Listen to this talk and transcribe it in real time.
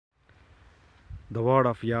The word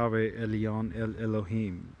of Yahweh Elyon El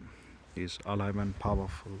Elohim is alive and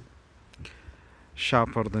powerful,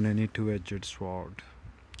 sharper than any two-edged sword,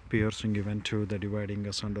 piercing even to the dividing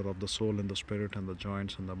asunder of the soul and the spirit and the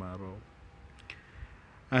joints and the marrow.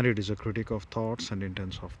 And it is a critic of thoughts and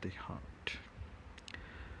intents of the heart.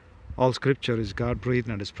 All scripture is God-breathed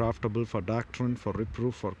and is profitable for doctrine, for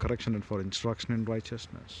reproof, for correction, and for instruction in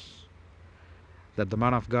righteousness, that the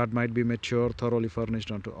man of God might be mature, thoroughly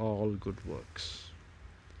furnished unto all good works.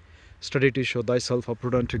 Study to show thyself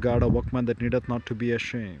approved unto God, a workman that needeth not to be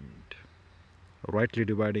ashamed, rightly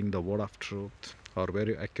dividing the word of truth, or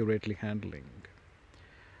very accurately handling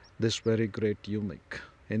this very great, unique,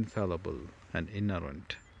 infallible, and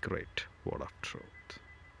inerrant great word of truth.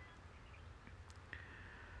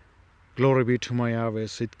 Glory be to my Yahweh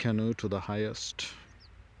Sidkenu, to the highest,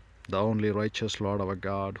 the only righteous Lord our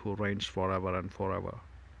God, who reigns forever and forever,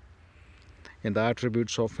 in the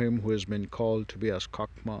attributes of him who has been called to be as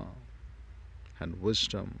Chokmah and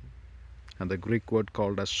wisdom, and the Greek word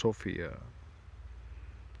called as Sophia,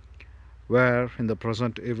 where in the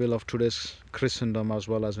present evil of today's Christendom as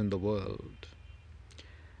well as in the world,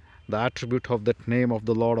 the attribute of that name of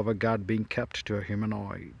the Lord our God being kept to a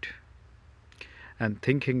humanoid, and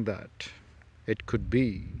thinking that it could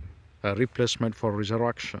be a replacement for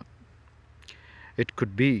resurrection. It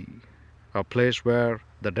could be a place where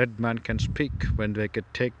the dead man can speak, when they could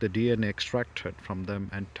take the DNA extracted from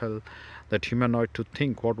them and tell that humanoid to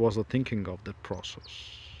think what was the thinking of that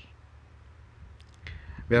process.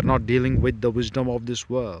 We are not dealing with the wisdom of this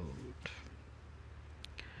world.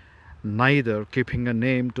 Neither keeping a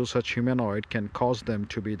name to such humanoid can cause them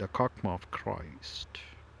to be the Chokmah of Christ.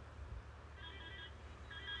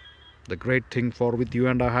 The great thing for which you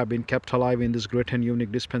and I have been kept alive in this great and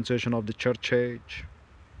unique dispensation of the church age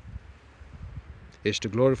is to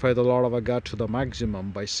glorify the Lord our God to the maximum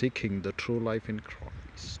by seeking the true life in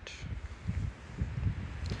Christ.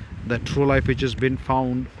 The true life which has been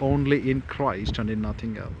found only in Christ and in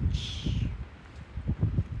nothing else.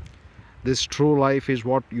 This true life is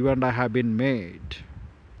what you and I have been made,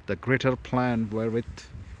 the greater plan wherewith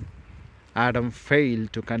Adam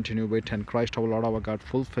failed to continue with, and Christ our Lord our God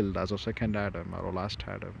fulfilled as a second Adam, or a last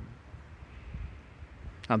Adam.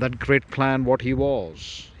 And that great plan, what he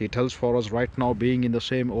was, he tells for us right now, being in the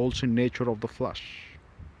same old sin nature of the flesh,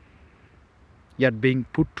 yet being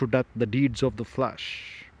put to death the deeds of the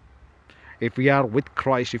flesh. If we are with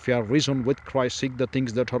Christ, if we are risen with Christ, seek the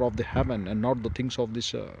things that are of the heaven and not the things of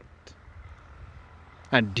this earth.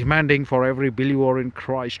 And demanding for every believer in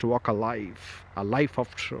Christ to walk a life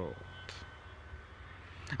of truth,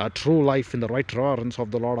 a true life in the right reverence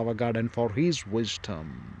of the Lord our God and for his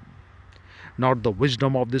wisdom, not the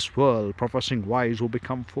wisdom of this world, professing wise who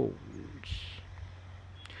become fools,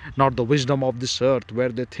 not the wisdom of this earth where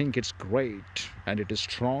they think it's great and it is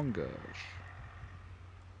stronger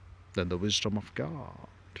than the wisdom of God.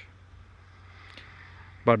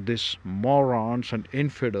 But these morons and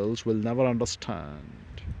infidels will never understand.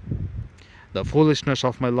 The foolishness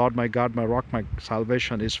of my Lord, my God, my rock, my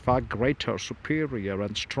salvation is far greater, superior,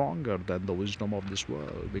 and stronger than the wisdom of this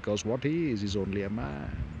world, because what he is only a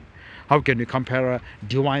man. How can you compare a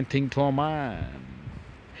divine thing to a man?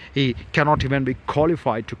 He cannot even be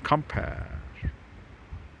qualified to compare.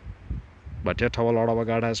 But yet our Lord our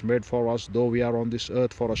God has made for us, though we are on this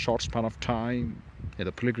earth for a short span of time, in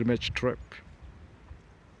the pilgrimage trip,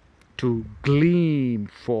 to glean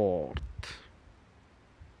forth,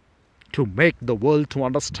 to make the world to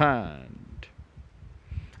understand,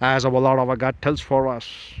 as our Lord our God tells for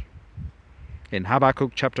us in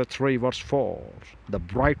Habakkuk chapter 3 verse 4, the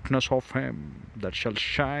brightness of him that shall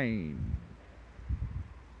shine.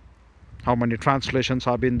 How many translations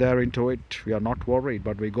have been there into it? We are not worried,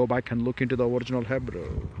 but we go back and look into the original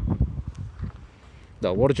Hebrew.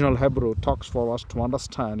 The original Hebrew talks for us to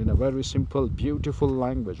understand in a very simple, beautiful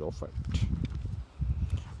language of it,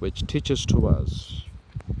 which teaches to us,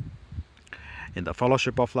 in the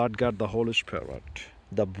fellowship of Lord God the Holy Spirit,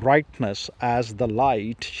 the brightness as the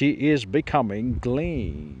light, she is becoming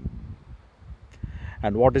gleam.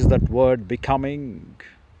 And what is that word becoming?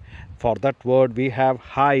 For that word we have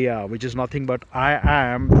Haya, which is nothing but I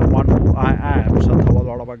am the one who I am, saith our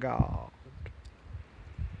Lord our God.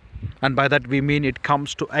 And by that we mean it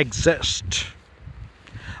comes to exist.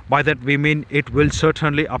 By that we mean it will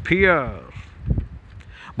certainly appear.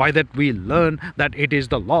 By that we learn that it is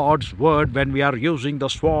the Lord's word when we are using the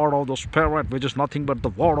sword of the Spirit, which is nothing but the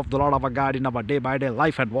word of the Lord our God in our day-by-day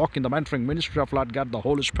life, and walk in the mentoring ministry of Lord God the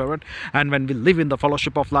Holy Spirit. And when we live in the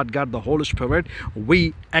fellowship of Lord God the Holy Spirit,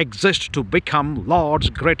 we exist to become Lord's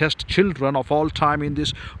greatest children of all time in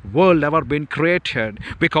this world ever been created.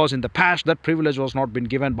 Because in the past that privilege was not been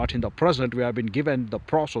given, but in the present we have been given the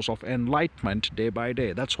process of enlightenment day by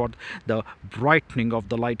day. That's what the brightening of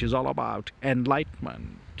the light is all about,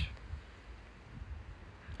 enlightenment.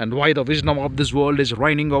 And why the wisdom of this world is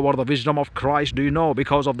reigning over the wisdom of Christ, do you know?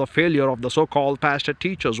 Because of the failure of the so-called pastor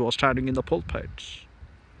teachers who are standing in the pulpits,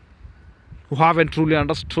 who haven't truly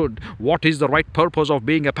understood what is the right purpose of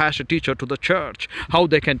being a pastor teacher to the church, how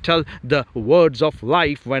they can tell the words of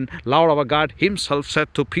life when Lord our God himself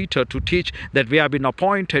said to Peter to teach that we have been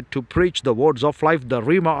appointed to preach the words of life, the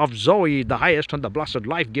Rhema of Zoe, the highest and the blessed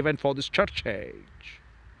life given for this church age.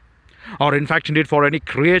 Or in fact indeed for any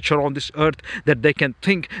creature on this earth, that they can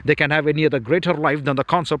think they can have any other greater life than the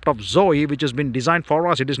concept of Zoe, which has been designed for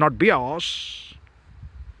us. It is not bios.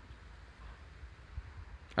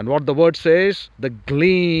 And what the word says, the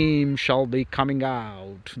gleam shall be coming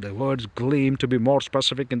out. The words gleam, to be more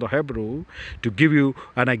specific in the Hebrew, to give you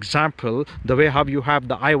an example, the way how you have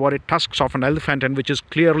the ivory tusks of an elephant and which is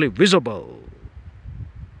clearly visible.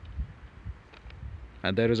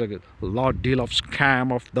 And there is a lot deal of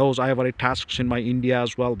scam of those ivory tusks in my India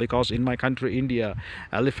as well, because in my country India,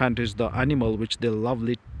 elephant is the animal which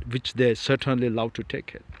they certainly love to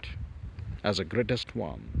take it as a greatest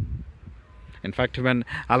one. In fact, when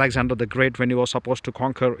Alexander the Great, when he was supposed to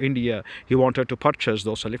conquer India, he wanted to purchase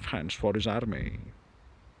those elephants for his army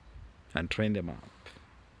and train them up.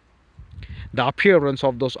 The appearance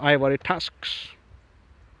of those ivory tusks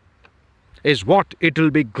is what it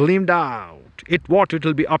will be gleamed out, what it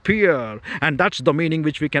will be appear. And that's the meaning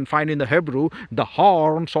which we can find in the Hebrew. The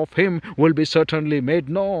horns of him will be certainly made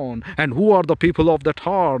known. And who are the people of that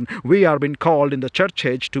horn? We are being called in the church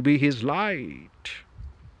age to be his light.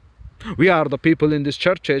 We are the people in this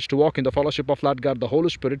church age to walk in the fellowship of Lord God the Holy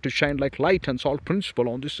Spirit, to shine like light and salt principle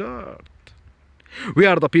on this earth. We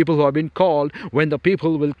are the people who have been called when the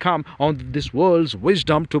people will come on this world's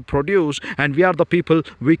wisdom to produce, and we are the people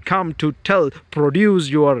we come to tell, produce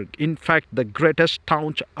your, in fact, the greatest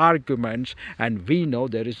staunch arguments, and we know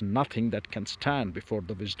there is nothing that can stand before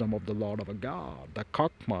the wisdom of the Lord our God, the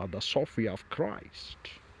Chokmah, the Sophia of Christ.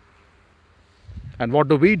 And what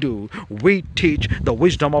do? We teach the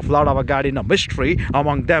wisdom of Lord our God in a mystery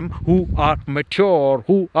among them who are mature,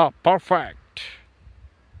 who are perfect.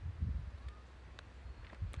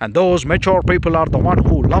 And those mature people are the one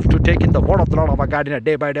who love to take in the word of the Lord our God in a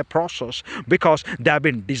day-by-day process, because they have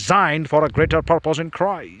been designed for a greater purpose in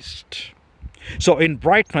Christ. So in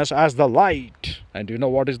brightness as the light, and you know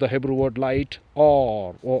what is the Hebrew word light?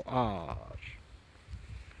 Or, O-R.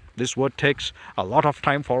 This word takes a lot of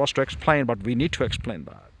time for us to explain, but we need to explain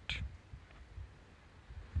that.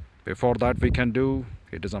 Before that we can do,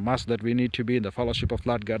 it is a must that we need to be in the fellowship of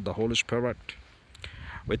Lord God the Holy Spirit.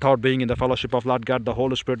 Without being in the fellowship of Lord God the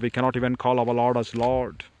Holy Spirit, we cannot even call our Lord as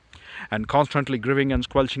Lord. And constantly grieving and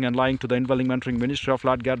squelching and lying to the indwelling mentoring ministry of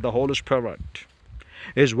Lord God the Holy Spirit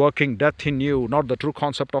is working death in you, not the true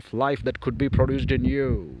concept of life that could be produced in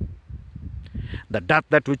you. The death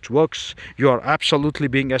that which works, you are absolutely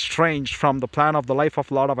being estranged from the plan of the life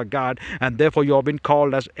of Lord our God, and therefore you have been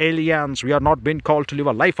called as aliens. We are not been called to live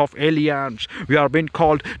a life of aliens. We are being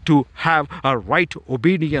called to have a right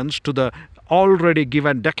obedience to the already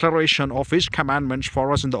given declaration of his commandments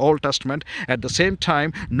for us in the Old Testament, at the same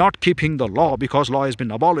time not keeping the law because law has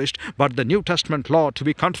been abolished, but the New Testament law to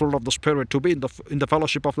be controlled of the Spirit, to be in the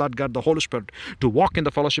fellowship of Lord God the Holy Spirit. To walk in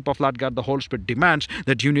the fellowship of Lord God the Holy Spirit demands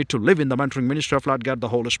that you need to live in the mentoring ministry of Lord God the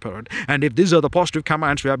Holy Spirit. And if these are the positive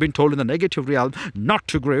commands, we have been told in the negative realm not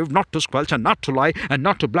to grieve, not to squelch, and not to lie, and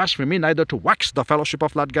not to blaspheme, neither to wax the fellowship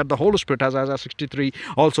of Lord God the Holy Spirit, as Isaiah 63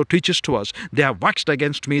 also teaches to us. They have waxed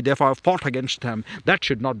against me, therefore I have fought against them. That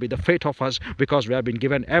should not be the fate of us, because we have been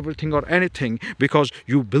given everything or anything, because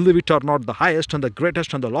you believe it or not, the highest and the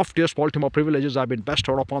greatest and the loftiest ultimate privileges have been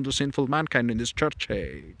bestowed upon the sinful mankind in this church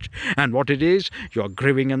age. And what it is, you are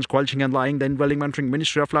grieving and squelching and lying the indwelling mentoring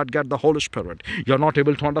ministry of Lord God the Holy Spirit. You are not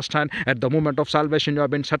able to understand at the moment of salvation you have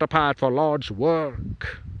been set apart for Lord's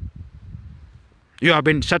work. You have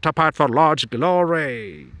been set apart for Lord's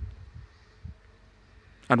glory.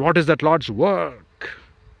 And what is that Lord's work?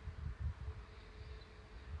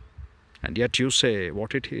 And yet you say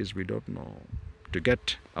what it is, we don't know. To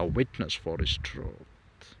get a witness for his truth.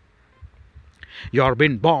 You are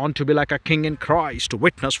being born to be like a king in Christ, to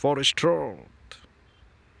witness for his truth.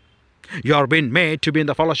 You are being made to be in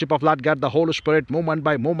the fellowship of Lord God, the Holy Spirit, moment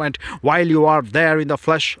by moment. While you are there in the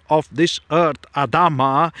flesh of this earth,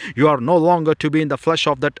 Adama, you are no longer to be in the flesh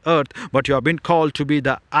of that earth, but you have been called to be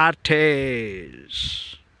the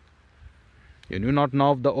artes. You knew not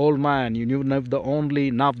now the old man, you knew not the only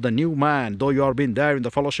now the new man. Though you are been there in the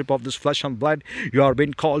fellowship of this flesh and blood, you are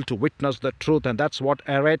being called to witness the truth, and that's what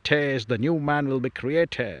arete, the new man will be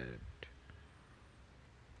created.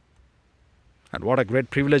 And what a great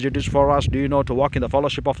privilege it is for us, do you know, to walk in the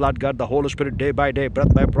fellowship of Lord God, the Holy Spirit, day by day,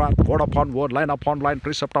 breath by breath, word upon word, line upon line,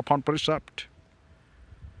 precept upon precept.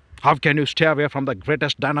 How can you stay away from the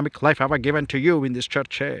greatest dynamic life ever given to you in this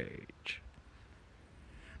church age?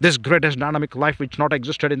 This greatest dynamic life which not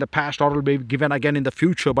existed in the past or will be given again in the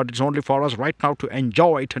future, but it's only for us right now to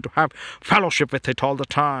enjoy it and to have fellowship with it all the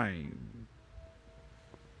time.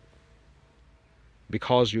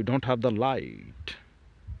 Because you don't have the light.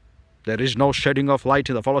 There is no shedding of light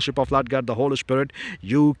in the fellowship of Lord God, the Holy Spirit.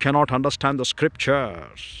 You cannot understand the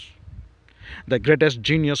scriptures. The greatest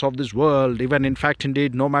genius of this world, even in fact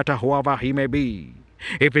indeed, no matter whoever he may be,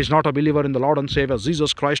 if he is not a believer in the Lord and Savior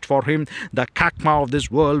Jesus Christ, for him the kakma of this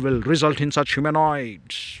world will result in such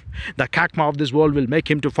humanoids. The kakma of this world will make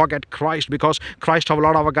him to forget Christ, because Christ our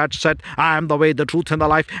Lord our God said, I am the way, the truth and the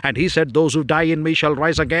life, and he said, those who die in me shall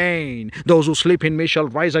rise again, those who sleep in me shall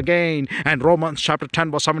rise again. And Romans chapter 10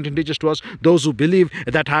 verse 17 teaches to us, those who believe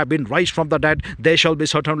that I have been raised from the dead, they shall be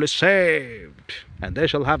certainly saved, and they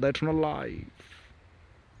shall have the eternal life.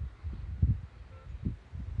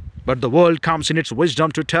 But the world comes in its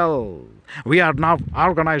wisdom to tell. We are now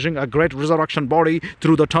organizing a great resurrection body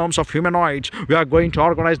through the terms of humanoids. We are going to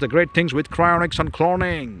organize the great things with cryonics and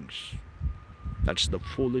clonings. That's the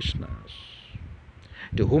foolishness.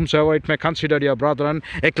 To whomsoever it may consider, dear brethren,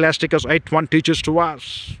 Ecclesiastes 8:1 teaches to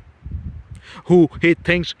us. Who he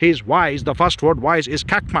thinks he is wise, the first word wise is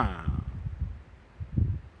kakma.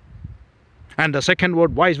 And the second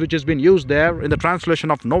word wise, which has been used there in the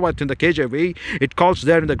translation of Noah in the KJV, it calls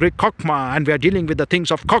there in the Greek kokma, and we are dealing with the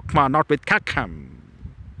things of kokma, not with kakham,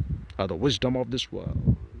 or the wisdom of this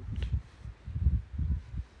world.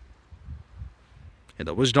 In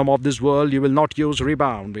the wisdom of this world, you will not use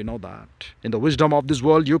rebound, we know that. In the wisdom of this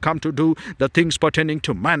world, you come to do the things pertaining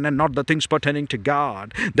to man and not the things pertaining to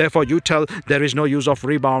God. Therefore, you tell there is no use of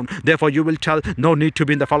rebound. Therefore, you will tell no need to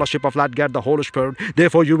be in the fellowship of Lord God, the Holy Spirit.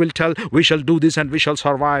 Therefore, you will tell we shall do this and we shall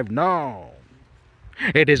survive. No.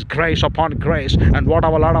 It is grace upon grace, and what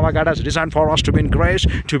our Lord our God has designed for us to be in grace,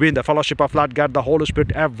 to be in the fellowship of Lord God, the Holy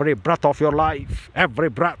Spirit, every breath of your life, every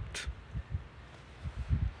breath.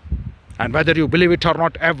 And whether you believe it or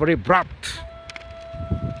not, every breath.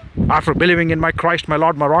 After believing in my Christ, my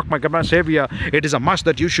Lord, my rock, my God, my Savior, it is a must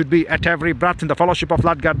that you should be at every breath in the fellowship of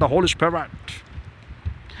Lord God, the Holy Spirit.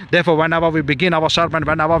 Therefore, whenever we begin our sermon,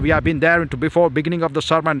 whenever we have been there into before beginning of the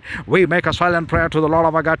sermon, we make a silent prayer to the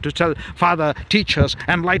Lord our God to tell, Father, teach us,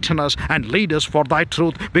 enlighten us, and lead us for thy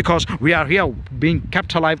truth, because we are here being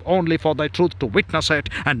kept alive only for thy truth, to witness it,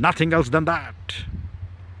 and nothing else than that.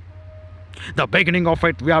 The beginning of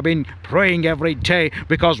it, we have been praying every day,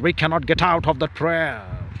 because we cannot get out of that prayer.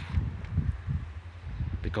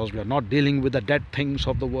 Because we are not dealing with the dead things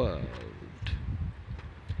of the world.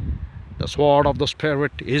 The sword of the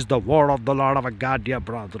Spirit is the word of the Lord our God, dear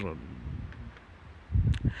brethren.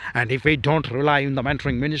 And if we don't rely on the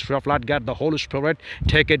mentoring ministry of Lord God, the Holy Spirit,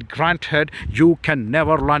 take it granted, you can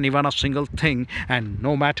never learn even a single thing. And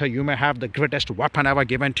no matter, you may have the greatest weapon ever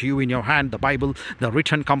given to you in your hand, the Bible, the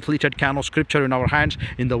written, completed canon of Scripture in our hands,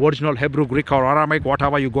 in the original Hebrew, Greek, or Aramaic,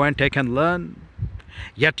 whatever you go and take and learn.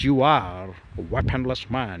 Yet you are a weaponless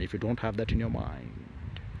man if you don't have that in your mind.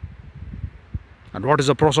 And what is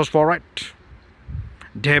the process for it?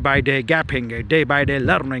 Day by day gapping it, day by day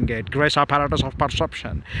learning it, grace apparatus of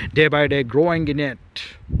perception, day by day growing in it.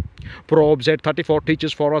 Proverbs 8:34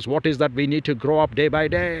 teaches for us what is that we need to grow up day by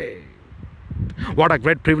day. What a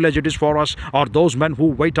great privilege it is for us, or those men who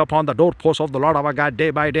wait upon the doorposts of the Lord our God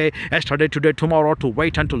day by day, yesterday, today, tomorrow, to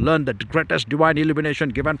wait and to learn the greatest divine illumination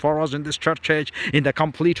given for us in this church age, in the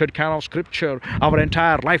completed canon of Scripture. Our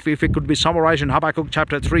entire life, if it could be summarized in Habakkuk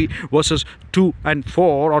chapter 3, verses 2 and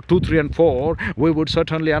 4, or 2, 3 and 4, we would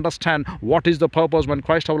certainly understand what is the purpose when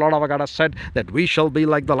Christ our Lord our God has said that we shall be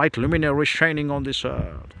like the light luminary shining on this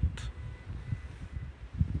earth.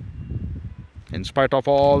 In spite of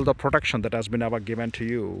all the protection that has been ever given to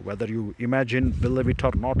you, whether you imagine, believe it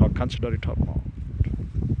or not, or consider it or not.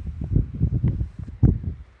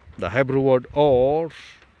 The Hebrew word or,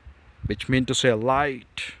 which means to say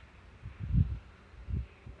light,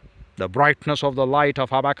 the brightness of the light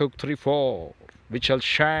of Habakkuk 3:4, which shall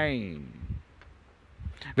shine.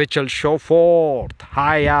 which shall show forth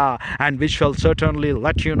higher, and which shall certainly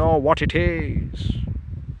let you know what it is.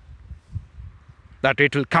 That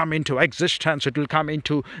it will come into existence, it will come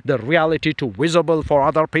into the reality to visible for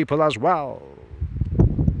other people as well.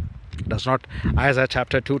 Does not Isaiah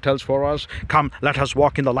chapter 2 tells for us, come, let us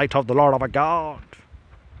walk in the light of the Lord our God.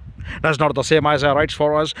 That's not the same Isaiah writes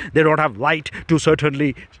for us. They don't have light to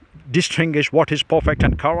certainly distinguish what is perfect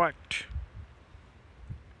and correct.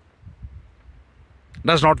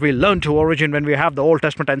 Does not we learn to origin when we have the Old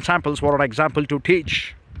Testament ensamples for an example to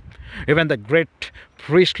teach? Even the great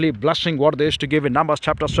priestly blessing what they used to give in Numbers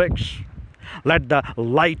chapter 6. Let the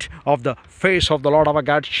light of the face of the Lord our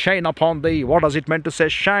God shine upon thee. What does it mean to say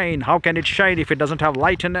shine? How can it shine if it doesn't have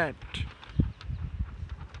light in it?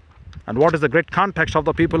 And what is the great context of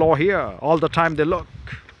the people over here? All the time they look.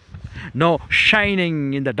 No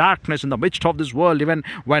shining in the darkness in the midst of this world. Even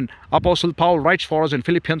when Apostle Paul writes for us in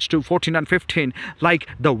Philippians 2:14 and 15, like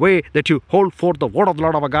the way that you hold forth the word of the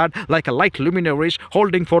Lord our God, like a light luminaries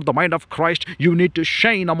holding forth the mind of Christ, you need to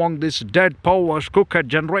shine among these dead, powers, crooked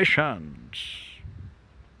generations.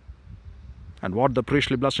 And what the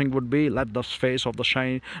priestly blessing would be, let the face of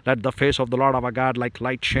the Lord our God like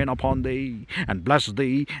light shine upon thee, and bless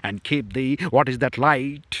thee, and keep thee. What is that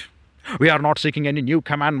light? We are not seeking any new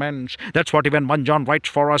commandments. That's what even 1 John writes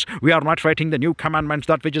for us. We are not writing the new commandments,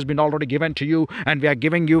 that which has been already given to you, and we are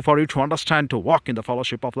giving you for you to understand, to walk in the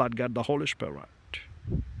fellowship of Lord God, the Holy Spirit.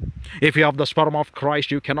 If you have the sperm of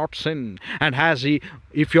Christ, you cannot sin. And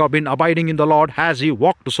if you have been abiding in the Lord, has He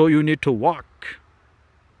walked, so you need to walk.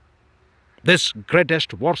 This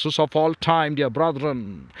greatest verses of all time, dear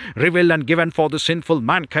brethren, revealed and given for the sinful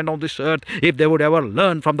mankind on this earth, if they would ever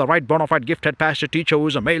learn from the right bona fide gifted pastor teacher who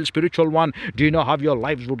is a male spiritual one, do you know how your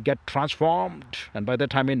lives would get transformed? And by that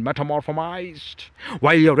time metamorphosed.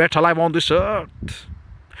 While you're yet alive on this earth,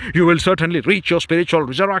 you will certainly reach your spiritual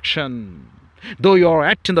resurrection. Though you are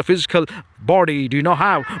yet in the physical body, do you know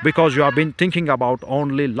how? Because you have been thinking about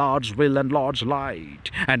only Lord's will and Lord's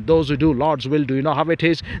light. And those who do Lord's will, do you know how it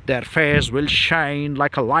is? Their face will shine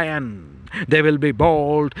like a lion. They will be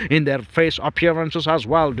bold in their face appearances as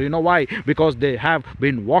well. Do you know why? Because they have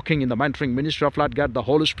been walking in the mentoring ministry of Lord God, the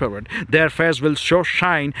Holy Spirit. Their face will so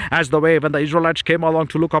shine as the way when the Israelites came along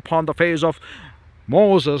to look upon the face of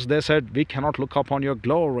Moses, they said, we cannot look upon your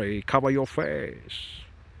glory, cover your face.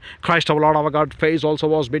 Christ our Lord our God face also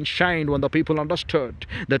was been shined when the people understood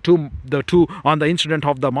the two on the incident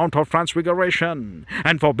of the Mount of Transfiguration.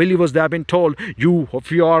 And for believers they have been told,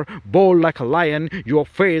 if you are bold like a lion, your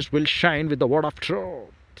face will shine with the word of truth.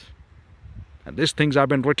 And these things have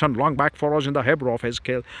been written long back for us in the Hebrew of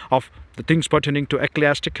Ezekiel, of the things pertaining to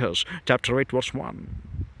Ecclesiasticus chapter 8 verse 1.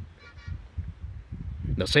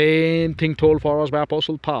 The same thing told for us by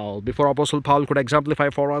Apostle Paul. Before Apostle Paul could exemplify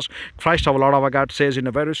for us, Christ our Lord our God says in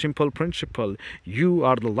a very simple principle, you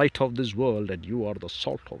are the light of this world and you are the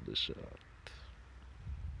salt of this earth.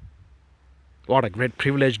 What a great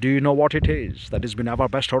privilege. Do you know what it is that has been ever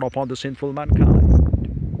bestowed upon the sinful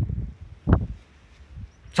mankind?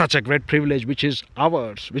 Such a great privilege which is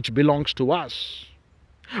ours, which belongs to us,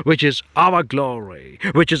 which is our glory,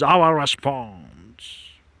 which is our response.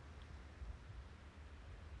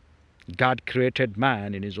 God created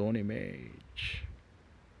man in His own image.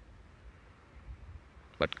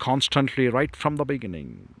 But constantly, right from the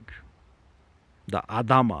beginning, the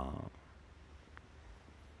Adama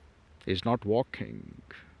is not walking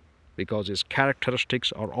because his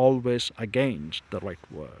characteristics are always against the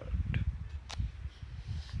right word.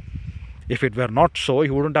 If it were not so, he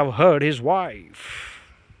wouldn't have heard his wife.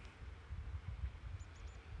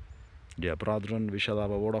 Dear brethren, we shall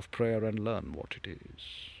have a word of prayer and learn what it is.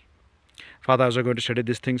 Father, as we're going to study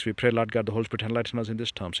these things, we pray, Lord God, the Holy Spirit enlighten us in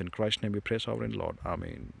these terms. In Christ's name we pray, Sovereign Lord.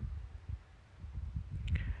 Amen.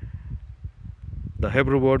 The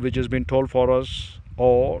Hebrew word which has been told for us,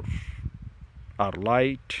 or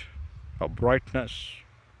light, or brightness,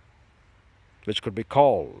 which could be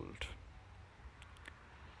called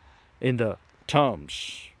in the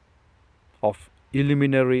terms of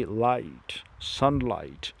illuminary light,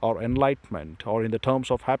 sunlight, or enlightenment, or in the terms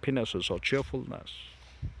of happinesses or cheerfulness.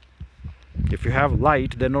 If you have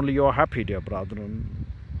light, then only you are happy, dear brethren.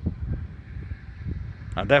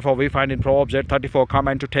 And therefore we find in Proverbs 8:34, come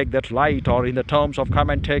and to take that light, or in the terms of come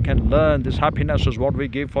and take and learn. This happiness is what we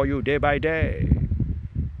give for you day by day.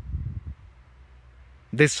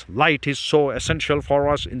 This light is so essential for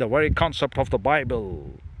us in the very concept of the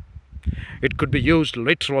Bible. It could be used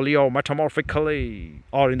literally or metamorphically,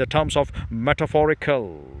 or in the terms of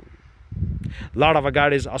metaphorical. Lord our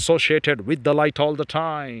God is associated with the light all the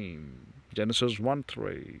time. Genesis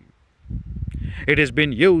 1:3. It is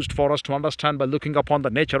being used for us to understand by looking upon the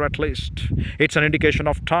nature at least. It's an indication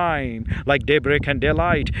of time, like daybreak and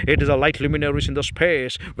daylight. It is a light luminaries in the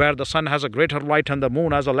space, where the sun has a greater light and the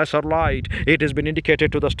moon has a lesser light. It has been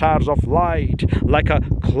indicated to the stars of light. Like a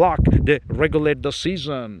clock, they regulate the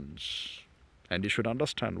seasons. And you should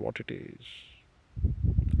understand what it is.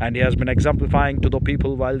 And he has been exemplifying to the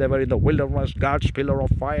people while they were in the wilderness, God's pillar of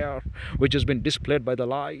fire, which has been displayed by the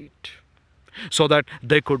light, so that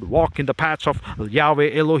they could walk in the paths of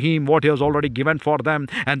Yahweh Elohim, what he has already given for them,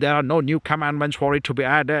 and there are no new commandments for it to be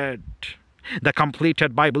added. The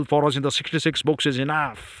completed Bible for us in the 66 books is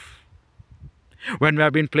enough. When we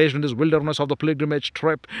have been placed in this wilderness of the pilgrimage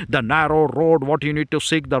trip, the narrow road, what you need to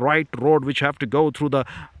seek, the right road which you have to go through, the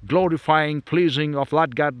glorifying, pleasing of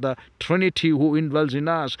Lord God, the Trinity who indwells in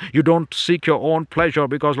us. You don't seek your own pleasure,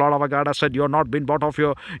 because Lord our God has said you have not been bought of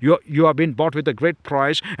you have been bought with a great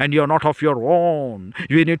price, and you are not of your own.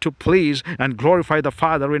 You need to please and glorify the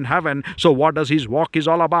Father in heaven. So what does his walk is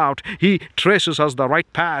all about? He traces us the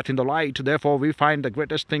right path in the light. Therefore we find the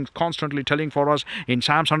greatest things constantly telling for us in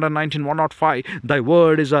Psalms 119, 105, thy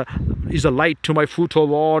word is a light to my foot, O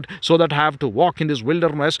Lord, so that I have to walk in this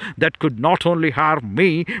wilderness that could not only harm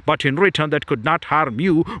me, but in return that could not harm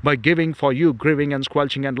you by giving for you, grieving and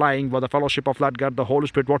squelching and lying for the fellowship of Lord God, the Holy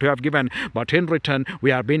Spirit, what you have given. But in return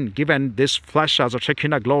we have been given this flesh as a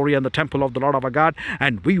Shekinah glory and the temple of the Lord our God,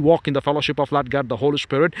 and we walk in the fellowship of Lord God, the Holy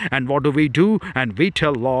Spirit. And what do? And we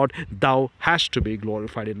tell Lord, thou hast to be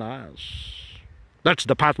glorified in us. That's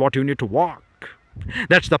the path what you need to walk.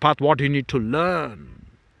 That's the path what you need to learn.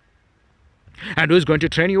 And who is going to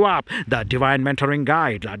train you up? The divine mentoring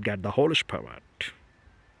guide, Lord God, the Holy Spirit.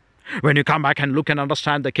 When you come back and look and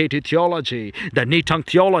understand the KT theology, the Nitang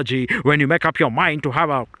theology, when you make up your mind to have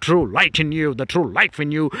a true light in you, the true life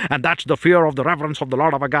in you, and that's the fear of the reverence of the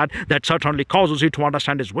Lord our God, that certainly causes you to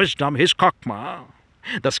understand his wisdom, his chokmah.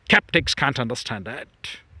 The skeptics can't understand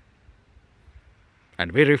it.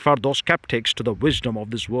 And we refer those skeptics to the wisdom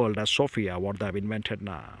of this world as Sophia, what they have invented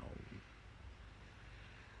now.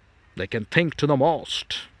 They can think to the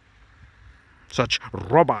most. Such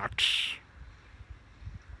robots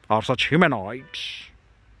or such humanoids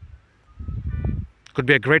could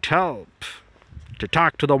be a great help to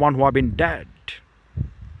talk to the one who have been dead.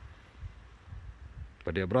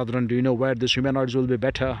 But dear brethren, do you know where these humanoids will be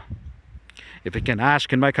better? If we can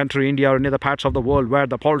ask in my country, India, or in other parts of the world where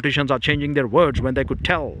the politicians are changing their words when they could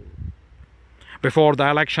tell before the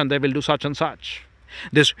election they will do such and such.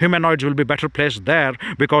 These humanoids will be better placed there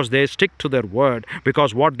because they stick to their word,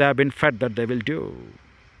 because what they have been fed that they will do.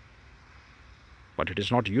 But it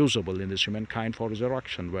is not usable in this humankind for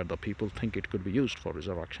resurrection, where the people think it could be used for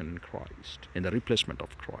resurrection in Christ, in the replacement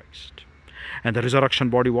of Christ. And the resurrection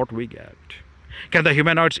body, what we get? Can the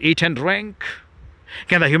humanoids eat and drink?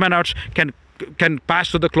 Can the humanoids can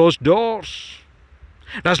pass through the closed doors?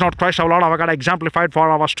 Does not Christ our Lord our God exemplified for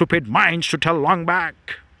our stupid minds to tell long back?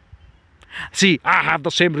 See, I have the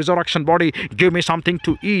same resurrection body. Give me something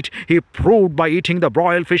to eat. He proved by eating the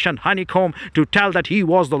broiled fish and honeycomb to tell that he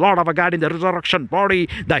was the Lord our God in the resurrection body.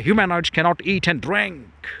 The humanoids cannot eat and drink.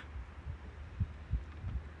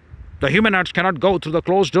 The humanoids cannot go through the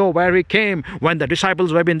closed door where he came when the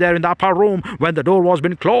disciples were been there in the upper room when the door was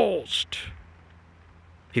been closed.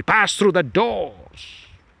 He passed through the doors.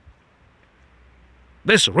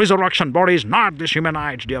 This resurrection body is not this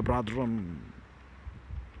humanoids, dear brethren.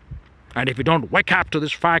 And if you don't wake up to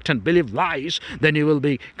this fact and believe lies, then you will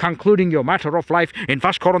be concluding your matter of life in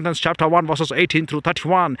 1 Corinthians chapter 1 verses 18 through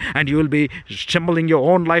 31, and you will be stumbling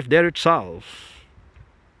your own life there itself.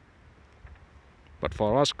 But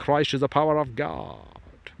for us, Christ is the power of God.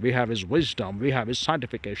 We have his wisdom, we have his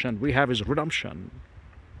sanctification, we have his redemption.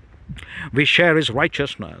 We share his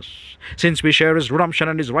righteousness. Since we share his redemption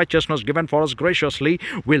and his righteousness given for us graciously,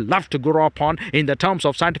 we love to grow upon in the terms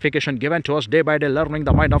of sanctification given to us day by day, learning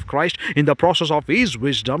the mind of Christ in the process of his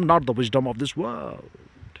wisdom, not the wisdom of this world.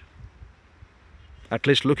 At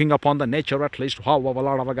least looking upon the nature, at least how our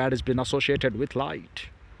Lord our God has been associated with light.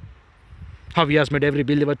 How he has made every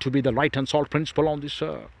believer to be the light and salt principle on this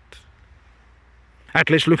earth. At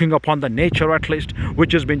least looking upon the nature, at least,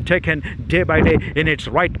 which has been taken day by day in its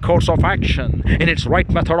right course of action, in its right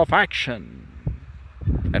method of action.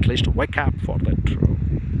 At least wake up for that truth.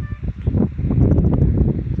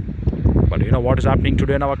 But you know what is happening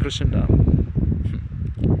today in our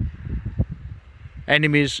Christendom?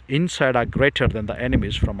 Enemies inside are greater than the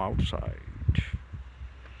enemies from outside.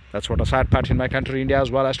 That's what a sad part in my country, India, as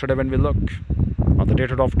well as today when we look on the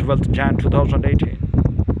date of 12th Jan 2018.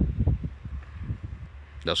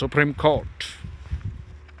 The Supreme Court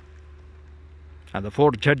and the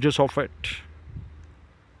 4 judges of it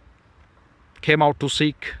came out to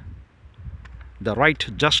seek the right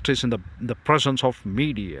justice in the presence of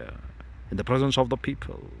media, in the presence of the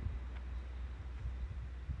people.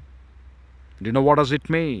 Do you know what does it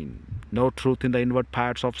mean? No truth in the inward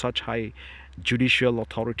parts of such high judicial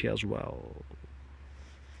authority as well.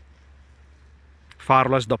 Far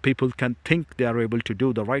less the people can think they are able to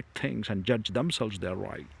do the right things and judge themselves they are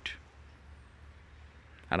right.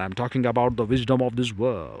 And I'm talking about the wisdom of this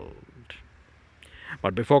world.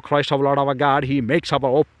 But before Christ our Lord our God, He makes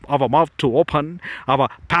our mouth to open, our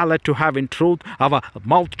palate to have in truth, our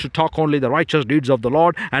mouth to talk only the righteous deeds of the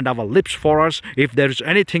Lord, and our lips for us. If there is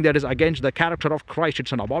anything that is against the character of Christ,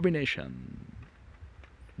 it's an abomination.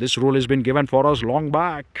 This rule has been given for us long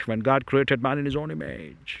back when God created man in His own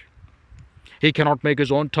image. He cannot make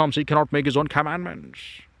His own terms. He cannot make His own commandments.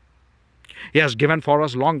 He has given for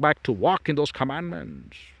us long back to walk in those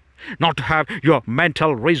commandments. Not to have your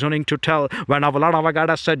mental reasoning to tell. When our Lord our God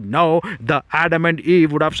has said no, the Adam and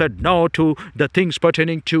Eve would have said no to the things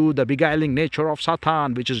pertaining to the beguiling nature of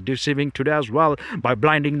Satan, which is deceiving today as well by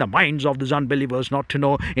blinding the minds of these unbelievers not to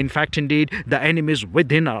know. In fact, indeed, the enemies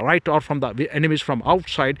within, right, or from the enemies from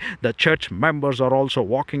outside, the church members are also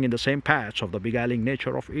walking in the same paths of the beguiling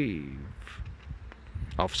nature of Eve,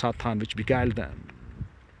 of Satan, which beguiled them.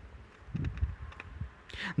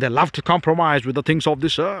 They love to compromise with the things of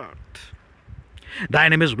this earth. The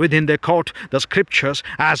enemies within, they quote the scriptures,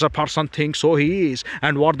 as a person thinks, so he is.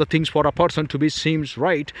 And what the things for a person to be seems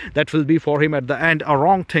right, that will be for him at the end a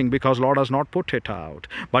wrong thing, because Lord has not put it out.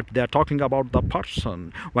 But they are talking about the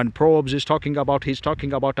person. When Proverbs is talking about, he's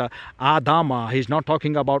talking about a Adama. He's not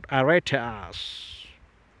talking about Aretas.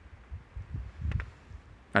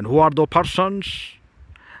 And who are those persons?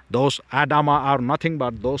 Those Adama are nothing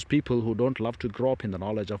but those people who don't love to grow up in the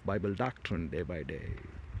knowledge of Bible doctrine day by day.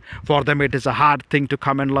 For them it is a hard thing to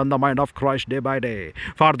come and learn the mind of Christ day by day.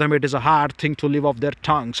 For them it is a hard thing to live off their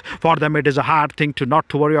tongues. For them it is a hard thing to not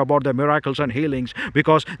to worry about their miracles and healings,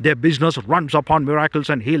 because their business runs upon miracles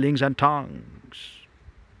and healings and tongues.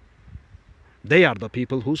 They are the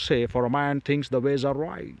people who say, for a man thinks the ways are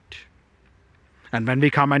right. And when we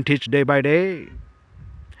come and teach day by day,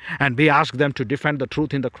 and we ask them to defend the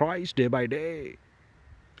truth in the Christ day by day,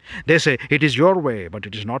 they say, it is your way, but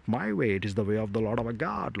it is not my way. It is the way of the Lord our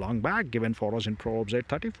God, long back given for us in Proverbs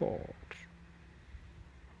 8:34.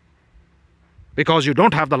 Because you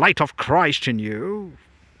don't have the light of Christ in you.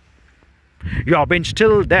 You have been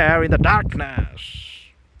still there in the darkness.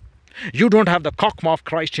 You don't have the chokmah of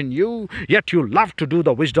Christ in you, yet you love to do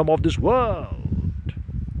the wisdom of this world.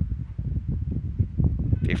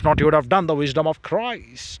 If not, you would have done the wisdom of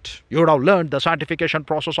Christ. You would have learned the sanctification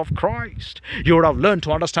process of Christ. You would have learned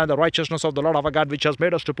to understand the righteousness of the Lord our God, which has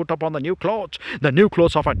made us to put upon the new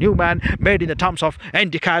clothes of a new man, made in the terms of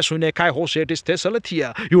Endikai Sunekai Hosetis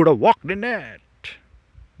Thessalatia. You would have walked in it.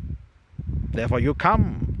 Therefore, you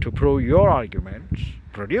come to prove your arguments.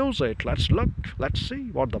 Produce it. Let's look. Let's see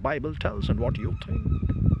what the Bible tells and what you think.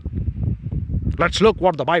 Let's look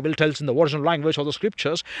what the Bible tells in the original language of the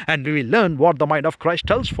scriptures, and we will learn what the mind of Christ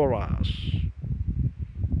tells for us.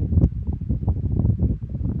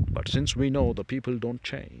 But since we know the people don't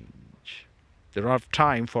change, they don't have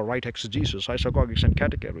time for right exegesis, isagogics, and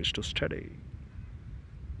categories to study.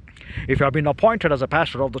 If you have been appointed as a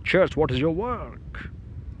pastor of the church, what is your work?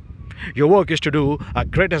 Your work is to do a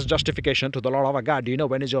greatest justification to the Lord our God. Do you know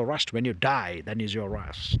when is your rest? When you die, then is your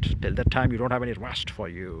rest. Till that time, you don't have any rest for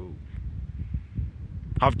you.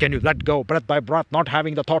 How can you let go breath by breath, not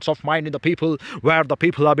having the thoughts of mind in the people, where the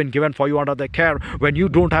people have been given for you under their care? When you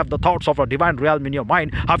don't have the thoughts of a divine realm in your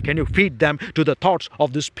mind, how can you feed them to the thoughts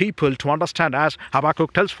of these people to understand, as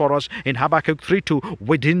Habakkuk tells for us in Habakkuk 3:2,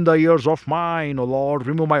 within the ears of mine, O Lord,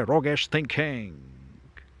 remove my roguish thinking,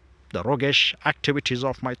 the roguish activities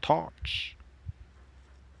of my thoughts.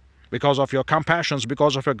 Because of your compassions,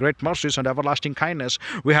 because of your great mercies and everlasting kindness,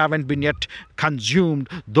 we haven't been yet consumed.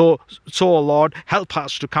 Though, so, Lord, help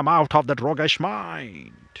us to come out of that roguish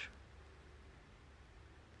mind.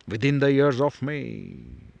 Within the ears of me.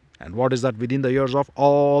 And what is that within the ears of?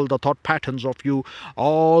 All the thought patterns of you,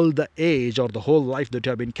 all the age or the whole life that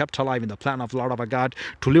you have been kept alive in the plan of the Lord our God,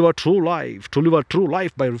 to live a true life,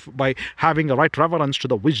 by having a right reverence to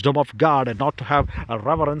the wisdom of God, and not to have a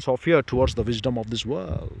reverence or fear towards the wisdom of this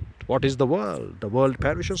world. What is the world? The world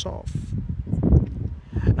perishes off.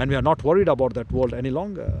 And we are not worried about that world any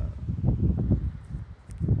longer.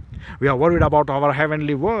 We are worried about our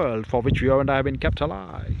heavenly world, for which we have been kept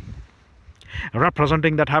alive.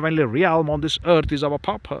 Representing that heavenly realm on this earth is our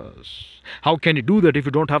purpose. How can you do that if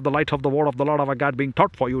you don't have the light of the word of the Lord our God being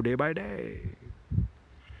taught for you day by day?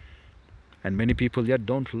 And many people yet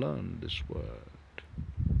don't learn this word.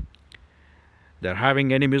 They're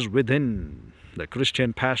having enemies within. The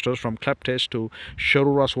Christian pastors from kleptes to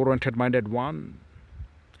Sharuras oriented-minded one.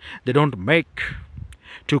 They don't make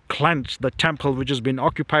to cleanse the temple which has been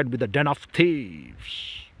occupied with the den of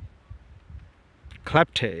thieves.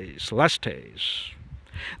 Kleptes, lestes.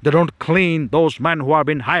 They don't clean those men who have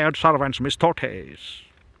been hired servants, mistotes.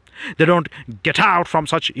 They don't get out from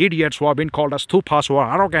such idiots who have been called as stupas, who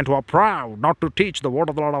are arrogant, who are proud, not to teach the word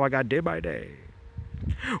of the Lord our God day by day,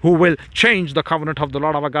 who will change the covenant of the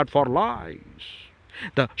Lord our God for lies.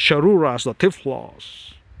 The Sharuras, the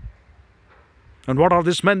Tiflos. And what are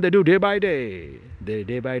these men they do day by day? They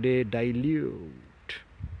day by day dilute,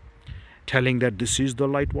 telling that this is the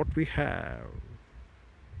light what we have.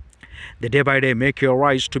 They day by day make your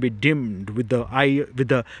eyes to be dimmed with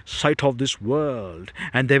the sight of this world,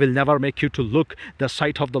 and they will never make you to look the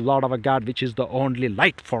sight of the Lord our God, which is the only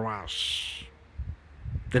light for us.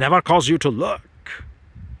 They never cause you to look.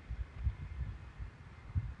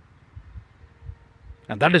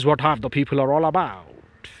 And that is what half the people are all about.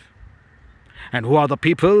 And who are the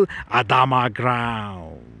people? Adama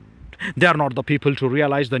ground. They are not the people to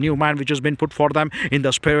realize the new man which has been put for them in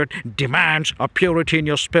the spirit demands a purity in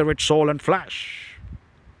your spirit, soul and flesh.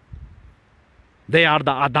 They are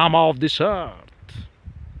the Adama of this earth.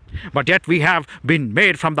 But yet we have been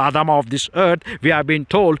made from the Adama of this earth. We have been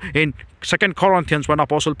told in 2 Corinthians, when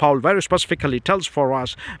Apostle Paul very specifically tells for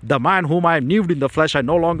us, the man whom I knew in the flesh, I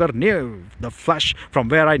no longer knew the flesh from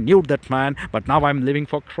where I knew that man, but now I am living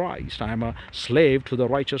for Christ. I am a slave to the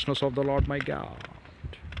righteousness of the Lord my God.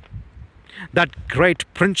 That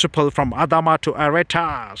great principle from Adama to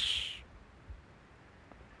Aretas,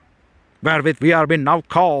 wherewith we are been now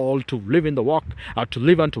called to live in the walk, to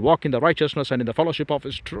live and to walk in the righteousness and in the fellowship of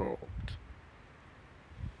His truth.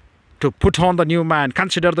 To put on the new man,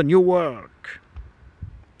 consider the new work.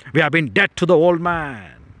 We have been dead to the old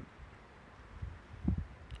man.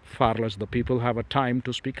 Far less the people have a time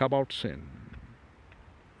to speak about sin,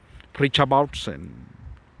 preach about sin.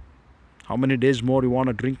 How many days more you want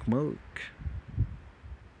to drink milk?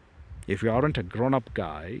 If you aren't a grown-up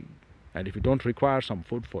guy, and if you don't require some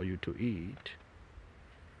food for you to eat,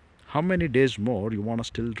 how many days more you want to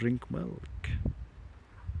still drink milk?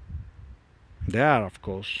 There are, of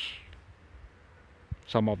course,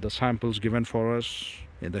 some of the samples given for us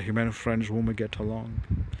in the human friends whom we get along.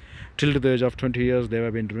 Till the age of 20 years they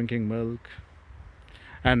have been drinking milk,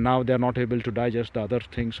 and now they are not able to digest the other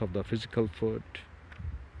things of the physical food.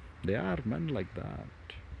 They are men like that.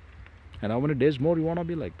 And how many days more you want to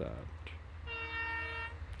be like that?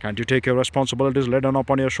 Can't you take your responsibilities laid down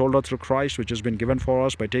upon your shoulder through Christ, which has been given for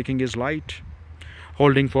us by taking His light,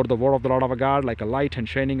 holding for the word of the Lord our God like a light and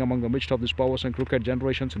shining among the midst of these perverse and crooked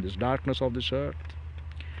generations in this darkness of this earth?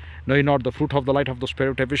 Know ye not the fruit of the light of the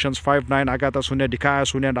Spirit? Ephesians 5:9, Agatha Sunya, Dikaya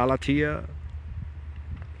Sunya, and Alathea.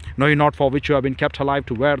 Know ye not for which you have been kept alive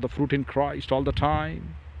to wear the fruit in Christ all the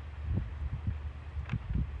time?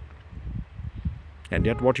 And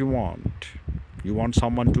yet what you want? You want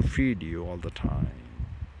someone to feed you all the time.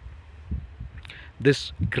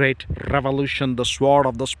 This great revolution, the sword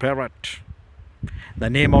of the Spirit. The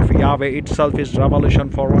name of Yahweh itself is revolution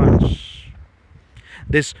for us.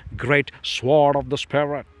 This great sword of the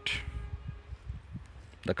Spirit.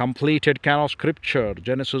 The completed canon of Scripture,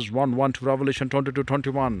 Genesis 1:1 to Revelation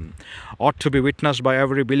 22:21, ought to be witnessed by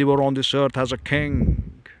every believer on this earth as a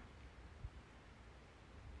king.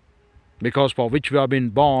 Because for which we have been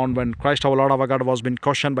born, when Christ our Lord our God was been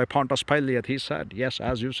questioned by Pontius Pilate, he said, yes,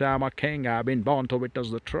 as you say, I am a king, I have been born to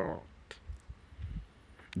witness the truth.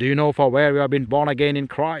 Do you know for where we have been born again in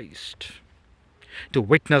Christ? To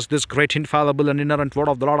witness this great infallible and inerrant word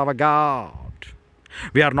of the Lord our God.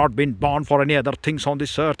 We are not been born for any other things on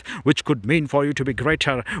this earth which could mean for you to be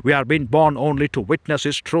greater. We are been born only to witness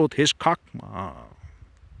His truth, His kakma.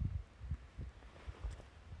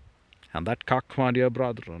 And that kakma, dear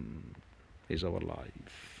brethren, is our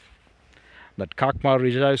life. That kakma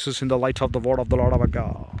rejoices in the light of the word of the Lord our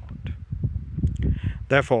God.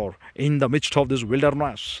 Therefore, in the midst of this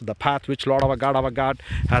wilderness, the path which Lord our God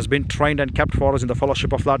has been trained and kept for us in the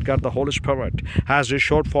fellowship of Lord God, the Holy Spirit, has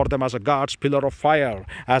showed for them as a God's pillar of fire,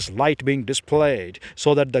 as light being displayed,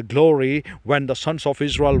 so that the glory, when the sons of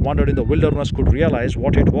Israel wandered in the wilderness, could realize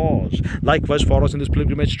what it was. Likewise, for us in this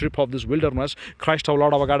pilgrimage trip of this wilderness, Christ our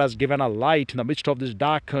Lord our God has given a light in the midst of this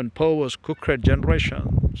darkened, perverse, crooked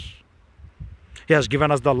generations. He has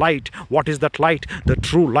given us the light. What is that light? The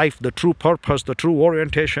true life, the true purpose, the true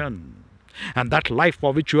orientation. And that life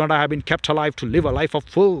for which you and I have been kept alive, to live a life of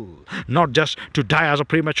full, not just to die as a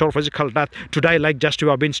premature physical death, to die like just you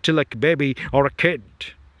have been still a baby or a kid.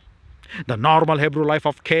 The normal Hebrew life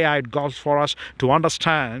of Kai, it calls for us to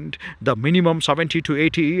understand the minimum 70 to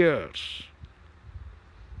 80 years.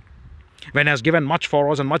 When He has given much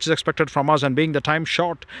for us and much is expected from us, and being the time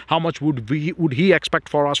short, how much would He expect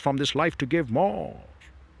for us from this life to give more?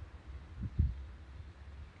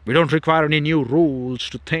 We don't require any new rules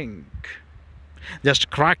to think. Just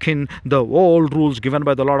crack in the old rules given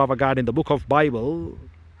by the Lord our God in the book of Bible,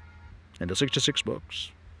 in the 66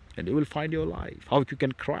 books, and you will find your life, how you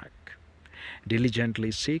can crack.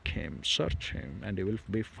 Diligently seek Him, search Him, and you will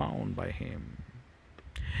be found by Him.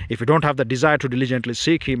 If you don't have the desire to diligently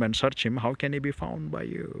seek Him and search Him, how can He be found by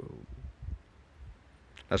you?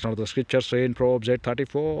 That's not what the scriptures say in Proverbs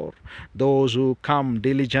 8:34. Those who come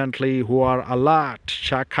diligently, who are alert,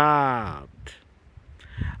 shakat.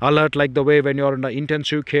 Alert like the way when you're in the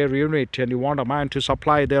intensive care unit and you want a man to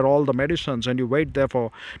supply there all the medicines and you wait there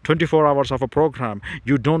for 24 hours of a program.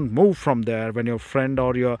 You don't move from there when your friend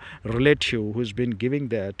or your relative who's been giving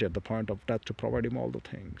that at the point of death to provide him all the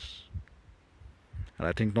things. And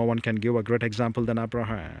I think no one can give a great example than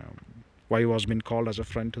Abraham, why he was been called as a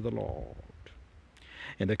friend to the Lord.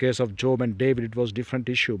 In the case of Job and David, it was a different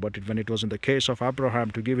issue, but when it was in the case of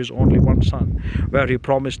Abraham to give his only one son, where he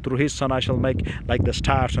promised, through his son I shall make like the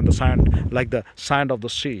stars and the sand, like the sand of the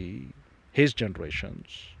sea, his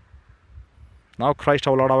generations. Now Christ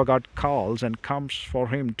our Lord our God calls and comes for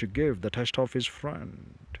him to give the test of his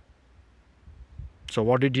friend. So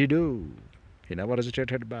what did he do? He never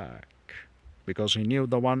hesitated back, because he knew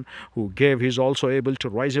the one who gave, he is also able to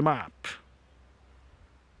rise him up.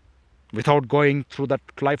 Without going through that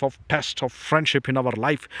life of test of friendship in our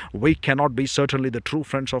life, we cannot be certainly the true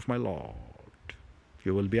friends of my Lord.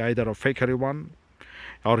 You will be either a fakery one,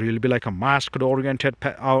 or you will be like a mask-oriented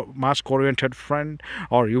friend,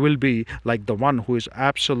 or you will be like the one who is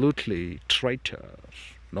absolutely traitor.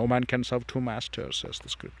 No man can serve two masters, says the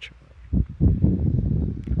scripture.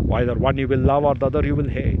 Either one you will love or the other you will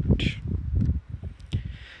hate.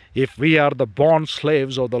 If we are the born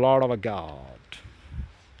slaves of the Lord our God,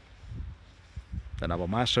 then our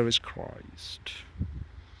master is Christ.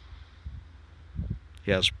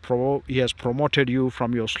 He has promoted you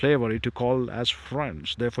from your slavery to call as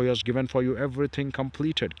friends. Therefore, He has given for you everything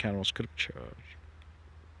completed, canon scripture.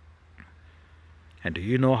 And do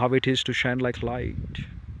you know how it is to shine like light?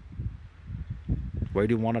 Why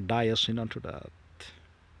do you want to die a sin unto death?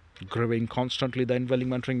 Grieving constantly the indwelling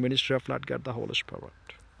mentoring ministry of Lord God the Holy Spirit.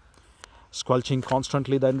 Squelching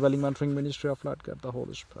constantly the indwelling mentoring ministry of Lord God the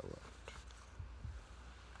Holy Spirit.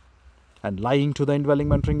 And lying to the indwelling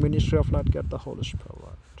mentoring ministry of Lord God the Holy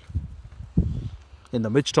Spirit. In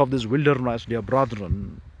the midst of this wilderness, dear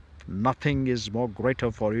brethren, nothing is more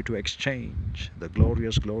greater for you to exchange the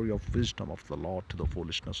glorious glory of wisdom of the Lord to the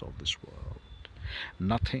foolishness of this world.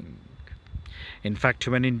 Nothing. In fact,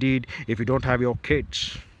 when indeed, if you don't have your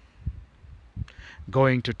kids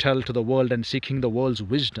going to tell to the world and seeking the world's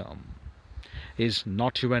wisdom, is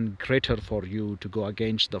not even greater for you to go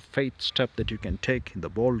against the faith step that you can take in the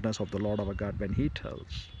boldness of the Lord our God when He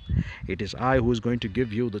tells, it is I who is going to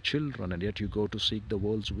give you the children, and yet you go to seek the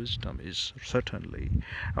world's wisdom, is certainly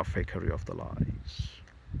a fakery of the lies.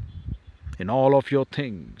 In all of your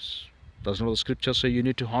things, does not the scripture say you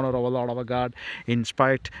need to honor our Lord our God in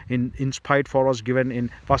spite for us given in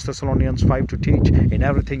 1 Thessalonians 5 to teach, in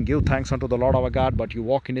everything give thanks unto the Lord our God, but you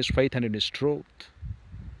walk in His faith and in His truth.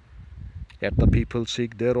 Yet the people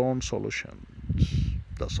seek their own solutions,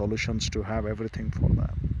 the solutions to have everything for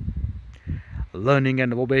them. Learning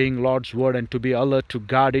and obeying Lord's word, and to be alert to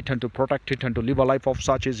guard it and to protect it and to live a life of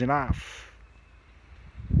such is enough.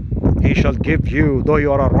 He shall give you, though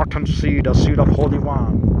you are a rotten seed, a seed of Holy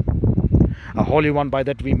One. A Holy One, by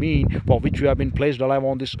that we mean, for which we have been placed alive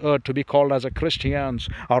on this earth, to be called as a Christians,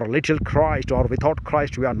 or a little Christ, or without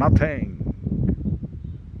Christ we are nothing.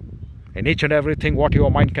 In each and everything what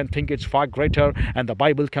your mind can think, it's far greater, and the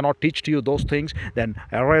Bible cannot teach to you those things, then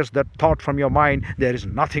erase that thought from your mind. There is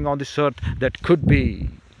nothing on this earth that could be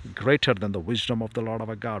greater than the wisdom of the Lord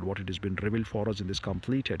our God, what it has been revealed for us in this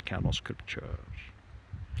completed canon scripture.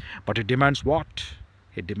 But it demands what?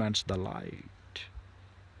 It demands the light.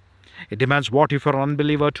 It demands what? If you're an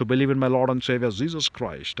unbeliever, to believe in my Lord and Savior Jesus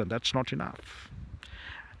Christ, and that's not enough.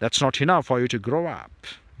 That's not enough for you to grow up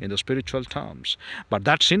in the spiritual terms, but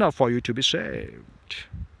that's enough for you to be saved.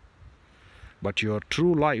 But your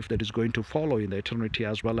true life that is going to follow in the eternity,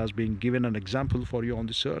 as well as being given an example for you on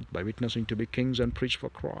this earth by witnessing to be kings and preach for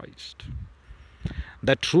Christ,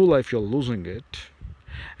 that true life, you're losing it.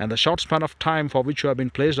 And the short span of time for which you have been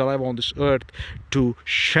placed alive on this earth to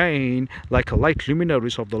shine like a light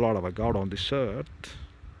luminaries of the Lord our God on this earth,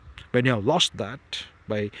 when you have lost that,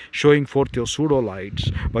 by showing forth your pseudo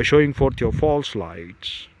lights, by showing forth your false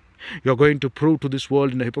lights. You're going to prove to this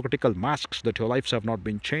world in the hypocritical masks that your lives have not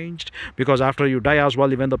been changed, because after you die as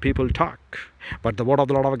well, even the people talk. But the word of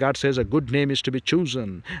the Lord of God says a good name is to be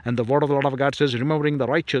chosen, and the word of the Lord of God says remembering the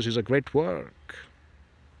righteous is a great work.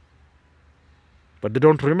 But they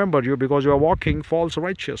don't remember you because you are walking false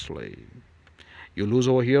righteously. You lose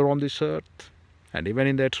over here on this earth, and even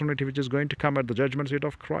in the eternity which is going to come at the judgment seat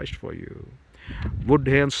of Christ for you. Wood,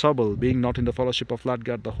 hay, and stubble, being not in the fellowship of Lord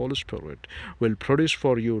God the Holy Spirit, will produce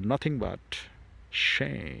for you nothing but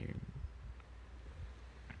shame.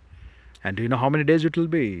 And do you know how many days it will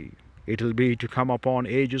be? It will be to come upon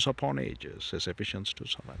ages, says Ephesians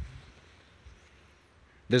 2:7.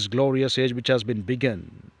 This glorious age which has been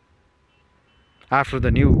begun after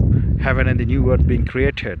the new heaven and the new earth being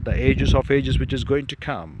created, the ages of ages which is going to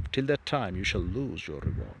come, till that time you shall lose your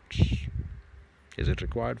rewards. Is it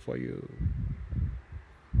required for you?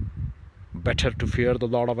 Better to fear the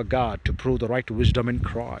Lord our God, to prove the right wisdom in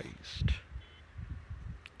Christ,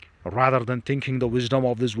 rather than thinking the wisdom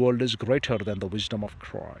of this world is greater than the wisdom of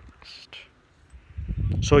Christ.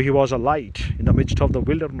 So he was a light in the midst of the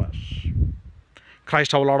wilderness.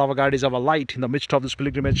 Christ our Lord our God is our light in the midst of this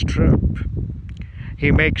pilgrimage trip. He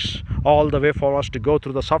makes all the way for us to go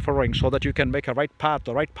through the suffering so that you can make a right path,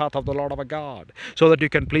 the right path of the Lord our God, so that you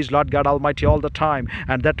can please Lord God Almighty all the time.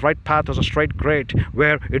 And that right path is a straight grate,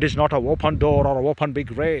 where it is not an open door or an open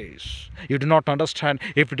big race. You do not understand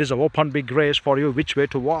if it is an open big race for you which way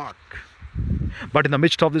to walk. But in the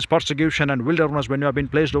midst of this persecution and wilderness, when you have been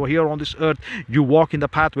placed over here on this earth, you walk in the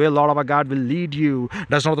path where Lord our God will lead you.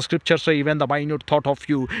 Does not the scripture say even the minute thought of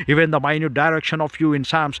you, even the minute direction of you in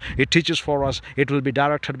Psalms, it teaches for us, it will be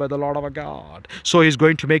directed by the Lord our God. So he's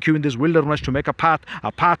going to make you in this wilderness to make a path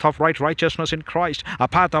of right righteousness in Christ, a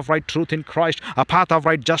path of right truth in Christ, a path of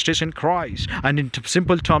right justice in Christ, and in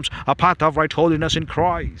simple terms, a path of right holiness in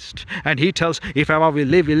Christ. And he tells, if ever we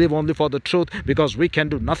live only for the truth, because we can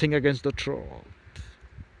do nothing against the truth.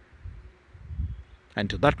 And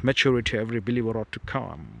to that maturity every believer ought to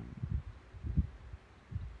come.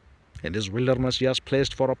 In this wilderness he has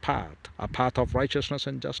placed for a path of righteousness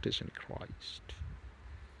and justice in Christ.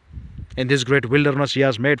 In this great wilderness he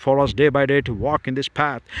has made for us day by day to walk in this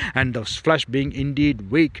path, and the flesh being indeed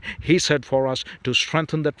weak, he said for us to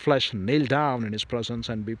strengthen that flesh, kneel down in his presence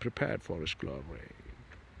and be prepared for his glory.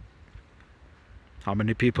 How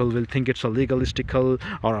many people will think it's a legalistical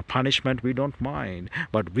or a punishment? We don't mind.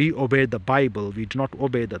 But we obey the Bible. We do not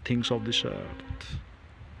obey the things of this earth.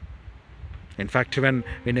 In fact, even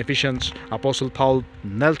in Ephesians, Apostle Paul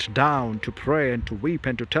knelt down to pray and to weep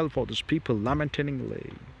and to tell for these people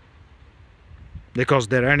lamentingly, because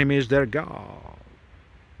their enemy is their God.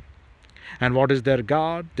 And what is their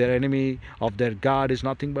God? Their enemy of their God is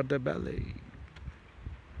nothing but their belly.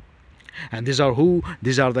 And these are who?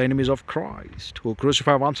 These are the enemies of Christ, who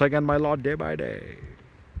crucify once again my Lord day by day.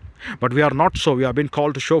 But we are not so. We have been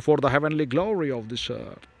called to show forth the heavenly glory of this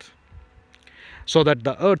earth, so that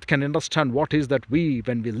the earth can understand what is that we,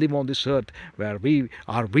 when we live on this earth, where we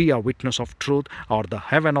are witness of truth, or the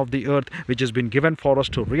heaven of the earth, which has been given for us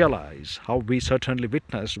to realize how we certainly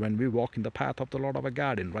witness when we walk in the path of the Lord our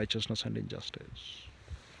God in righteousness and in justice.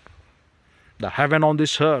 The heaven on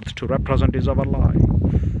this earth to represent is our life.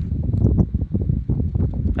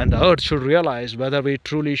 And the earth should realize whether we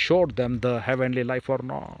truly showed them the heavenly life or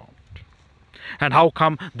not. And how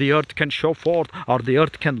come the earth can show forth, or the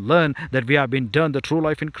earth can learn that we have been done the true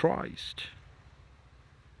life in Christ?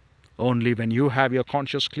 Only when you have your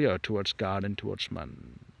conscience clear towards God and towards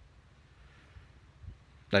man.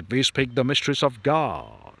 That we speak the mysteries of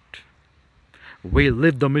God. We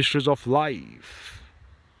live the mysteries of life,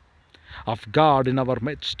 of God in our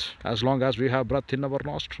midst, as long as we have breath in our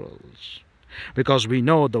nostrils. Because we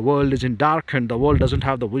know the world is in darkened, the world doesn't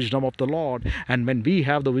have the wisdom of the Lord. And when we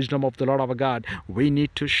have the wisdom of the Lord our God, we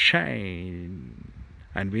need to shine.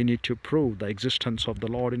 And we need to prove the existence of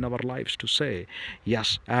the Lord in our lives, to say,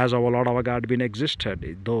 yes, as our Lord our God been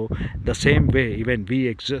existed, though the same way even we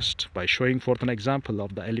exist, by showing forth an example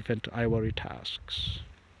of the elephant ivory tasks.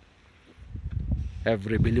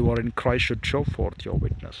 Every believer in Christ should show forth your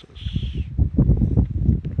witnesses.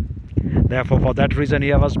 Therefore, for that reason, he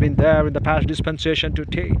has been there in the past dispensation to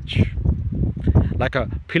teach, like a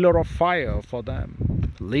pillar of fire for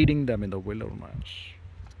them, leading them in the wilderness.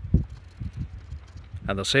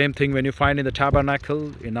 And the same thing when you find in the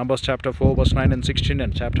tabernacle, in Numbers chapter 4, verse 9 and 16,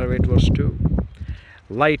 and chapter 8, verse 2.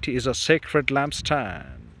 Light is a sacred lampstand.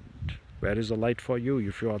 Where is the light for you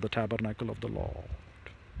if you are the tabernacle of the Lord?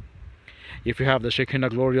 If you have the Shekinah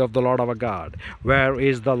glory of the Lord our God, where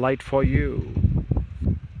is the light for you?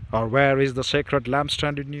 Or where is the sacred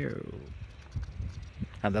lampstand in you?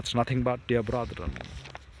 And that's nothing but, dear brethren,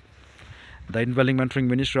 the indwelling mentoring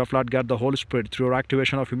ministry of Lord God, the Holy Spirit, through your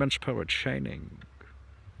activation of human spirit, shining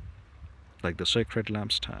like the sacred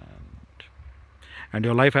lampstand. And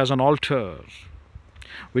your life as an altar,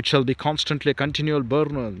 which shall be constantly a continual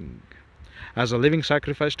burning as a living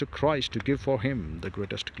sacrifice to Christ, to give for Him the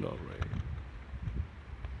greatest glory.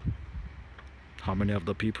 How many of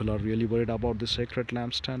the people are really worried about the sacred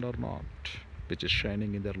lampstand or not, which is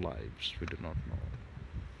shining in their lives? We do not know.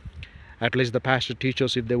 At least the pastor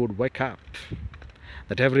teaches, if they would wake up,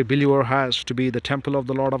 that every believer has to be the temple of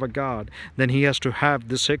the Lord our God, then he has to have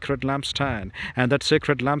the sacred lampstand, and that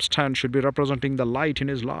sacred lampstand should be representing the light in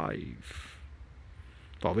his life,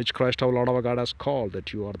 for which Christ our Lord our God has called,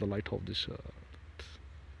 that you are the light of this earth.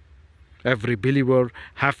 Every believer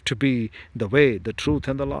have to be the way, the truth,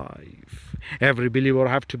 and the life. Every believer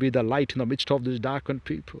have to be the light in the midst of these darkened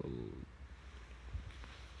people.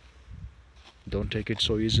 Don't take it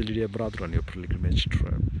so easily, dear brother, on your pilgrimage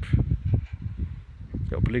trip.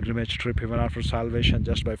 Your pilgrimage trip, even after salvation,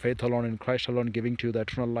 just by faith alone in Christ alone, giving to you the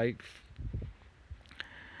eternal life,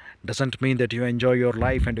 doesn't mean that you enjoy your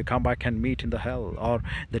life and you come back and meet in the hell, or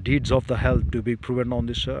the deeds of the hell to be proven on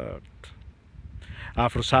this earth.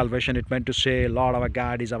 After salvation, it meant to say, Lord our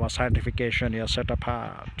God is our sanctification, He is set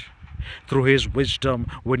apart. Through His wisdom,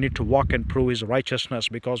 we need to walk and prove His righteousness,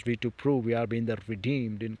 because we to prove we are being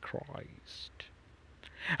redeemed in Christ.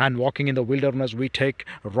 And walking in the wilderness, we take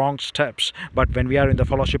wrong steps. But when we are in the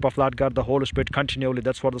fellowship of Lord God, the Holy Spirit continually,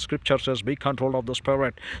 that's what the scripture says, be controlled of the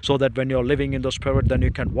Spirit, so that when you're living in the Spirit, then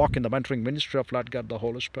you can walk in the mentoring ministry of Lord God, the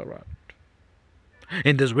Holy Spirit.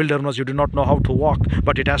 In this wilderness, you do not know how to walk,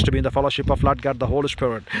 but it has to be in the fellowship of Lord God, the Holy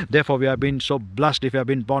Spirit. Therefore, we have been so blessed if we have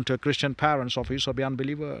been born to Christian parents, or if we so be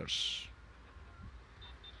unbelievers.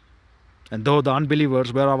 And though the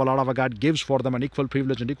unbelievers, where our Lord our God gives for them an equal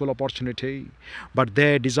privilege and equal opportunity, but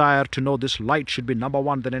their desire to know this light should be number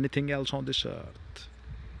one than anything else on this earth.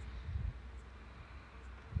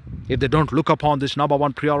 If they don't look upon this number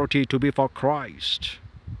one priority to be for Christ,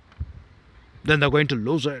 then they're going to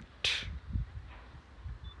lose it.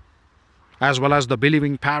 As well as the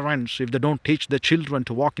believing parents, if they don't teach their children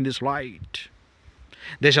to walk in this light,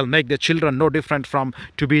 they shall make their children no different from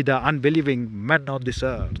to be the unbelieving men on this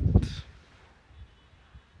earth.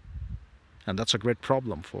 And that's a great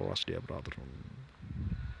problem for us, dear brethren.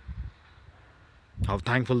 How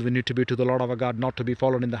thankful we need to be to the Lord our God not to be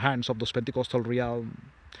fallen in the hands of this Pentecostal realm.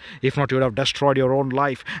 If not, you would have destroyed your own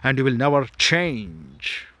life and you will never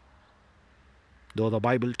change, though the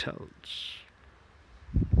Bible tells.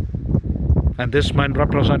 And this man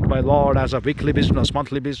represent my Lord as a weekly business,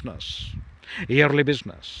 monthly business, yearly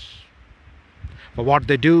business. For what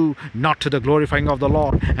they do, not to the glorifying of the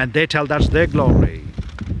Lord, and they tell that's their glory.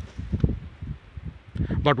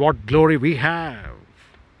 But what glory we have?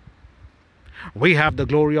 We have the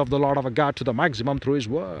glory of the Lord our God to the maximum through His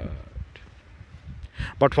word.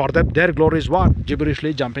 But for them, their glory is what?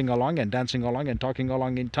 Gibberishly jumping along and dancing along and talking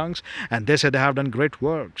along in tongues. And they say they have done great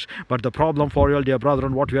works. But the problem for you, dear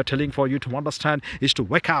brethren, what we are telling for you to understand is to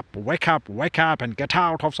wake up, wake up, wake up, and get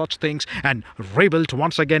out of such things and rebuild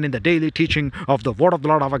once again in the daily teaching of the word of the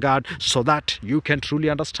Lord our God, so that you can truly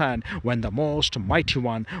understand when the most mighty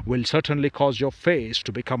one will certainly cause your face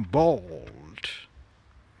to become bold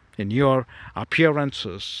in your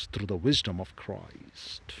appearances through the wisdom of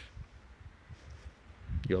Christ.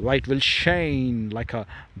 Your light will shine like a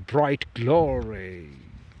bright glory.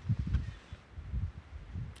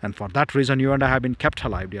 And for that reason, you and I have been kept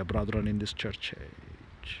alive, dear brethren, in this church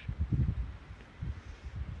age.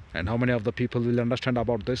 And how many of the people will understand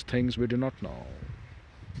about these things, we do not know.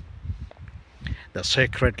 The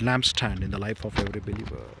sacred lampstand in the life of every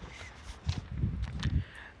believer.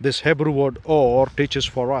 This Hebrew word or teaches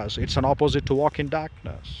for us, it's an opposite to walk in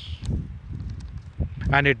darkness.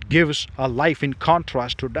 And it gives a life in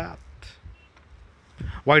contrast to death.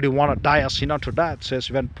 Why do you want to die a sinner to death?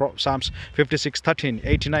 Says when Psalms 56:13,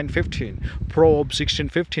 89:15, Proverbs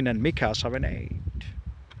 16:15, and Micah 7:8.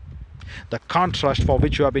 The contrast for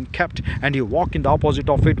which you have been kept, and you walk in the opposite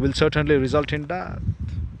of it, will certainly result in death.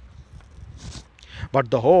 But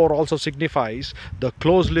the or also signifies the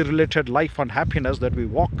closely related life and happiness, that we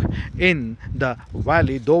walk in the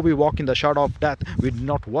valley. Though we walk in the shadow of death, we do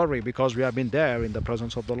not worry, because we have been there in the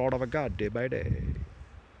presence of the Lord our God day by day.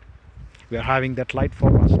 We are having that light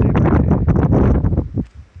for us day by day.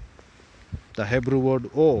 The Hebrew word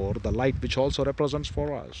or, the light which also represents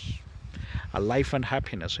for us a life and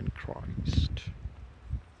happiness in Christ.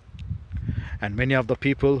 And many of the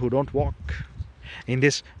people who don't walk in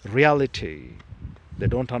this reality, they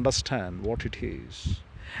don't understand what it is.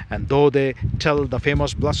 And though they tell the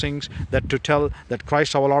famous blessings, that to tell that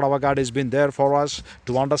Christ our Lord our God has been there for us,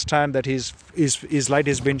 to understand that his light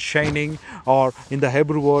has been shining, or in the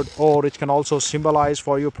Hebrew word, or it can also symbolize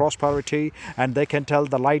for you prosperity, and they can tell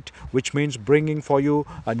the light, which means bringing for you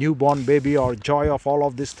a newborn baby or joy of all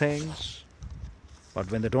of these things. But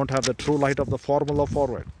when they don't have the true light of the formula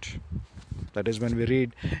for it, that is when we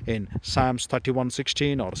read in Psalms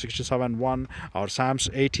 31:16 or 67:1 or Psalms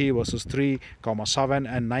 80 verses 3, 7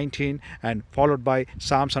 and 19, and followed by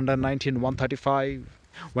Psalms 119, 135.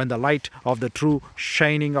 When the light of the true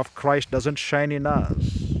shining of Christ doesn't shine in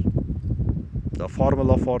us, the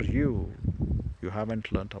formula for you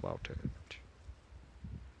haven't learnt about it.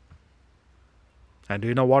 And do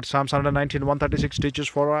you know what Psalms 119, 136 teaches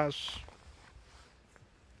for us?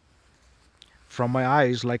 From my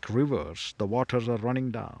eyes like rivers, the waters are running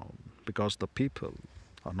down, because the people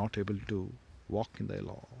are not able to walk in thy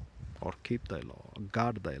law, or keep thy law, or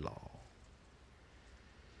guard thy law.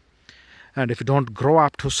 And if you don't grow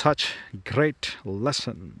up to such great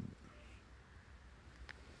lesson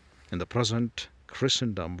in the present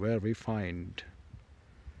Christendom, where we find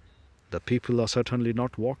the people are certainly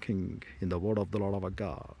not walking in the word of the Lord our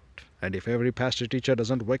God. And if every pastor teacher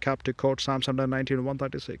doesn't wake up to quote Psalms 119,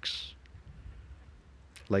 136,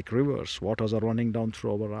 like rivers, waters are running down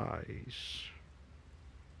through our eyes,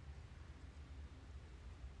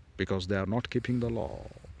 because they are not keeping the law,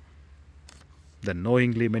 then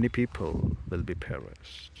knowingly many people will be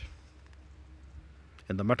perished.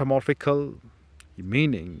 In the metamorphical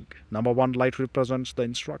meaning, number one, light represents the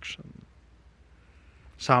instruction.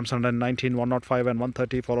 Psalms 119, 105 and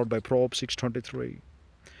 130, followed by Proverbs 6:23,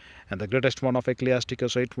 and the greatest one of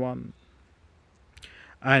Ecclesiasticus 8:1.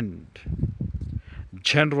 And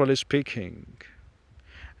generally speaking,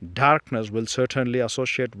 darkness will certainly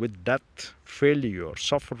associate with death, failure,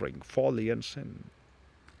 suffering, folly and sin.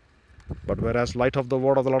 But whereas light of the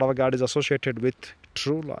word of the Lord our God is associated with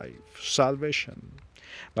true life, salvation.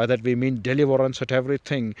 By that we mean deliverance at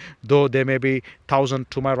everything. Though there may be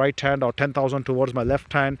 1,000 to my right hand or 10,000 towards my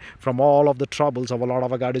left hand, from all of the troubles, our Lord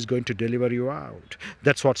our God is going to deliver you out.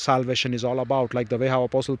 That's what salvation is all about. Like the way how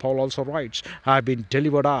Apostle Paul also writes, I have been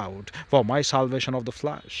delivered out for my salvation of the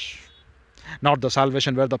flesh. Not the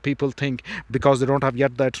salvation where the people think because they don't have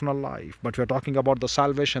yet the eternal life. But we are talking about the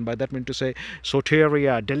salvation, by that mean to say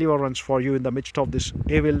soteria, deliverance for you in the midst of these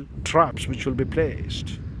evil traps which will be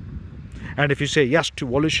placed. And if you say yes to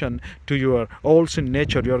volition, to your old sin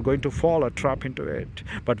nature, you are going to fall a trap into it.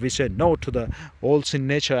 But we say no to the old sin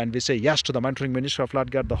nature, and we say yes to the mentoring ministry of Lord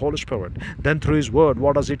God, the Holy Spirit. Then through His word,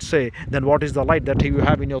 what does it say? Then what is the light that you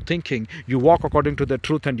have in your thinking? You walk according to the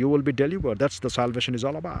truth and you will be delivered. That's the salvation is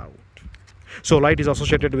all about. So light is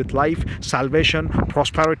associated with life, salvation,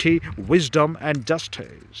 prosperity, wisdom and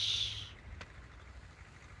justice.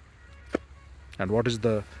 And what is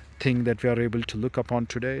the thing that we are able to look upon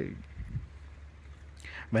today?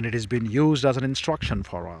 When it has been used as an instruction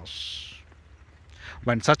for us,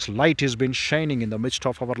 when such light has been shining in the midst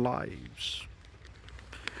of our lives,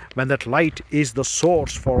 when that light is the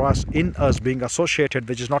source for us, in us being associated,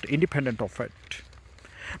 which is not independent of it.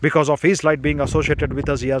 Because of His light being associated with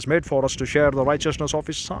us, He has made for us to share the righteousness of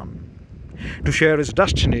His Son, to share His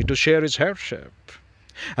destiny, to share His heirship.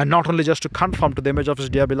 And not only just to conform to the image of His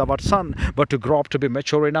dear beloved Son, but to grow up to be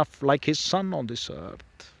mature enough like His Son on this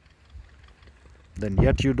earth. Then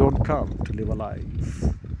yet you don't come to live a life.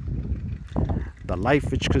 The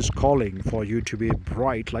life which is calling for you to be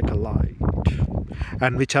bright like a light,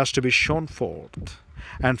 and which has to be shown forth.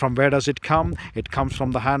 And from where does it come? It comes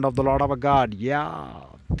from the hand of the Lord our God, Yah.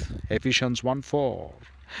 Ephesians 1:4.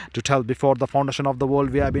 To tell before the foundation of the world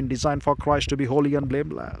we have been designed for Christ to be holy and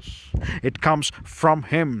blameless. It comes from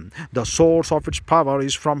Him. The source of its power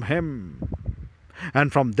is from Him.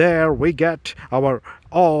 And from there we get our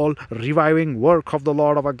all reviving work of the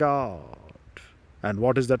Lord our God. And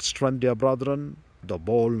what is that strength, dear brethren? The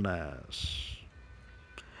boldness.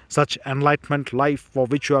 Such enlightenment life for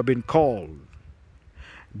which you have been called,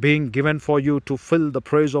 being given for you to fill the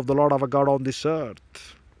praise of the Lord our God on this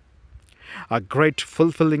earth. A great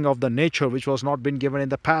fulfilling of the nature which was not been given in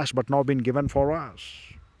the past but now been given for us.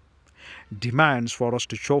 Demands for us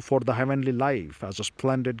to show forth the heavenly life as a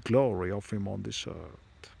splendid glory of Him on this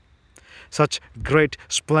earth. Such great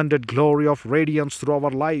splendid glory of radiance through our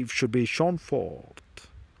life should be shown forth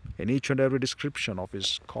in each and every description of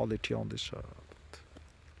His quality on this earth.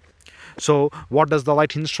 So what does the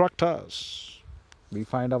light instruct us? We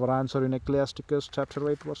find our answer in Ecclesiasticus chapter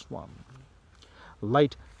 8 verse 1.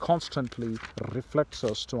 Light constantly reflects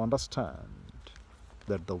us to understand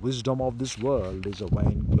that the wisdom of this world is a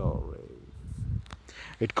vain glory.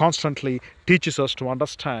 It constantly teaches us to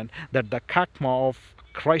understand that the chakma of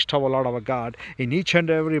Christ our Lord our God in each and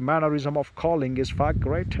every mannerism of calling is far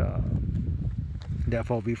greater.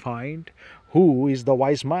 Therefore we find who is the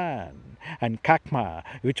wise man, and chakma,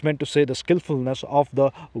 which meant to say the skillfulness of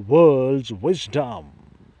the world's wisdom.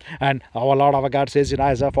 And our Lord our God says in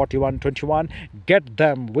Isaiah 41:21, get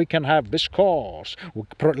them, we can have discourse,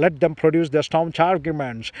 let them produce their staunch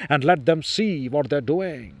arguments, and let them see what they're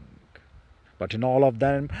doing. But in all of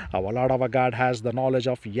them, our Lord our God has the knowledge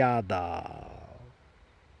of Yada,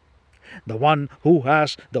 the one who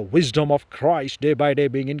has the wisdom of Christ day by day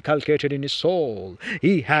being inculcated in his soul.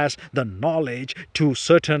 He has the knowledge to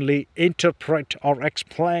certainly interpret or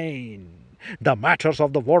explain the matters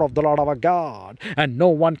of the word of the Lord our God, and no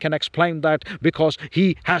one can explain that, because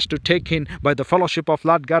he has to take in by the fellowship of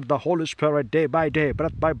Lord God the Holy Spirit day by day,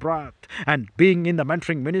 breath by breath, and being in the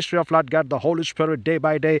mentoring ministry of Lord God the Holy Spirit day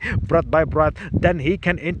by day, breath by breath, then he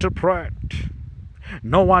can interpret.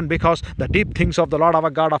 No one, because the deep things of the Lord our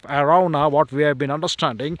God of Arona, what we have been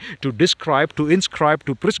understanding, to describe, to inscribe,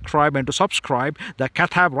 to prescribe, and to subscribe the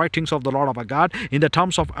Kathab writings of the Lord our God in the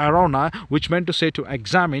terms of Arona, which meant to say to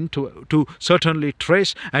examine, to certainly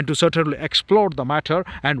trace, and to certainly explore the matter,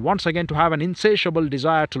 and once again to have an insatiable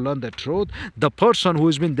desire to learn the truth. The person who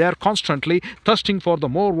has been there constantly thirsting for the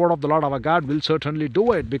more word of the Lord our God will certainly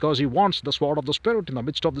do it, because he wants the sword of the Spirit in the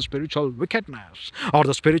midst of the spiritual wickedness or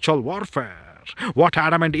the spiritual warfare. What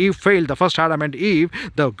Adam and Eve failed, the first Adam and Eve,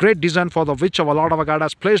 the great design for the which our Lord our God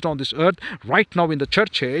has placed on this earth right now in the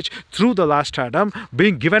church age through the last Adam,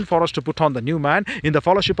 being given for us to put on the new man in the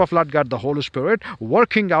fellowship of Lord God the Holy Spirit,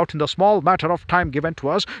 working out in the small matter of time given to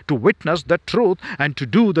us to witness the truth and to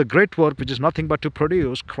do the great work, which is nothing but to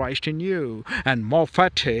produce Christ in you, and more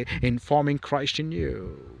fate in forming Christ in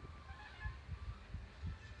you.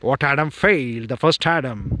 What Adam failed, the first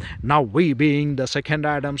Adam, now we being the second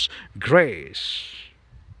Adam's grace,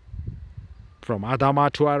 from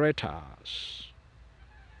Adama to Aretas,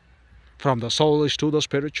 from the soulish to the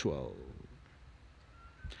spiritual,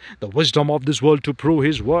 the wisdom of this world to prove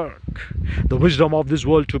his work, the wisdom of this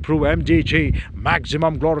world to prove MGG,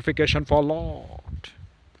 maximum glorification for Lord.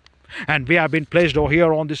 And we have been placed over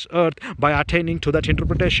here on this earth by attaining to that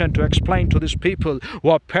interpretation to explain to these people who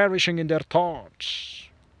are perishing in their thoughts.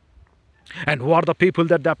 And who are the people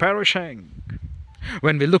that they're perishing?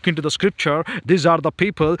 When we look into the scripture, these are the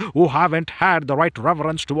people who haven't had the right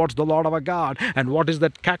reverence towards the Lord our God. And what is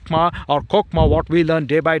that kakma or kokma, what we learn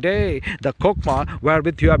day by day? The kokma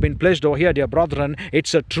wherewith you have been placed over here, dear brethren,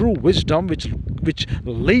 it's a true wisdom which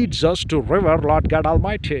leads us to revere Lord God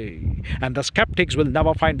Almighty. And the skeptics will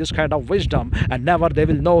never find this kind of wisdom, and never they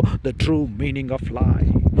will know the true meaning of life.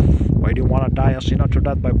 Why do you want to die a sinner to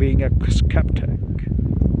death by being a skeptic?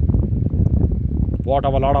 What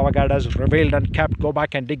our Lord our God has revealed and kept, go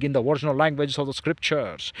back and dig in the original languages of the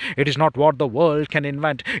scriptures. It is not what the world can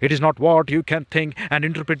invent. It is not what you can think and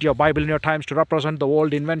interpret your Bible in your times to represent the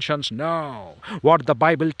world inventions. No. What the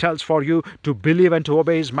Bible tells for you to believe and to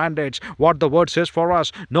obey his mandates. What the word says for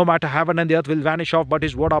us, no matter heaven and the earth will vanish off, but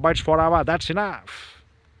his word abides forever. That's enough.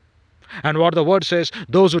 And what the word says,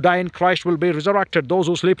 those who die in Christ will be resurrected. Those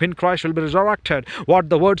who sleep in Christ will be resurrected. What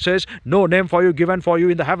the word says, no name for you given for you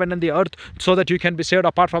in the heaven and the earth, so that you can be saved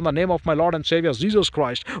apart from the name of my Lord and Savior Jesus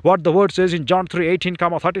Christ. What the word says in John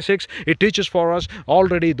 3:18-36, it teaches for us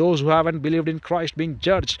already those who haven't believed in Christ being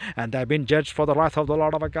judged, and they have been judged for the wrath of the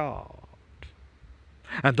Lord our God.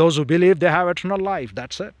 And those who believe, they have eternal life.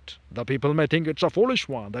 That's it. The people may think it's a foolish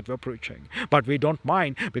one that we're preaching, but we don't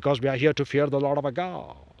mind, because we are here to fear the Lord our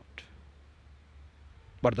God.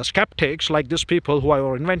 But the skeptics, like these people who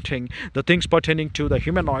are inventing the things pertaining to the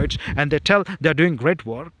humanoids, and they tell they're doing great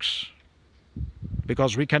works,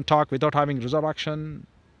 because we can talk without having resurrection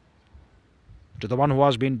to the one who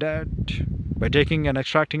has been dead by taking and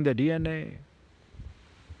extracting the DNA.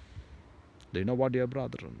 Do you know what, dear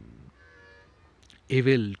brethren?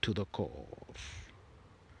 Evil to the core.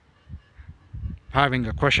 Having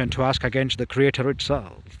a question to ask against the Creator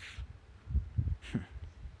itself.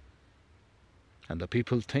 And the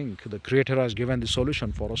people think the Creator has given the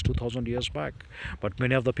solution for us 2,000 years back. But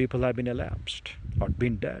many of the people have been elapsed or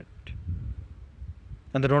been dead.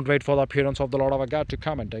 And they don't wait for the appearance of the Lord our God to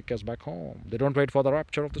come and take us back home. They don't wait for the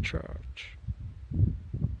rapture of the church.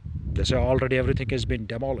 They say already everything has been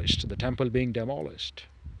demolished, the temple being demolished.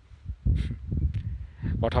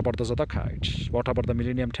 What about the Zadokites? What about the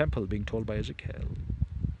Millennium Temple being told by Ezekiel?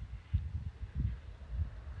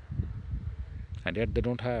 And yet they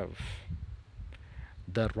don't have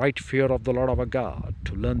the right fear of the Lord our God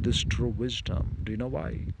to learn this true wisdom. Do you know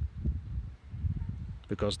why?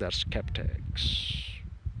 Because they're skeptics.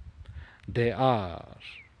 They are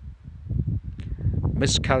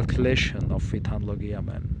miscalculation of Vithanlogia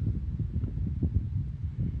men.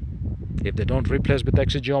 If they don't replace with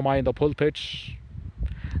exegomai in the pulpits,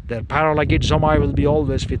 their paralogizomai will be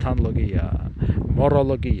always Vithanlogia,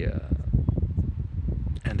 morologia,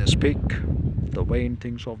 and they speak the vain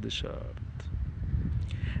things of this earth.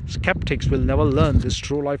 Skeptics will never learn this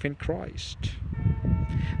true life in Christ.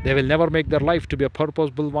 They will never make their life to be a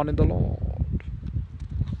purposeful one in the Lord.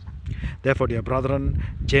 Therefore, dear brethren,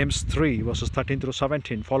 James 3 verses 13 through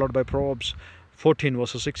 17, followed by Proverbs 14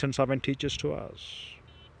 verses 6 and 7 teaches to us.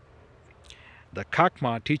 The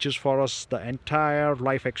Kakma teaches for us the entire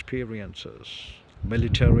life experiences: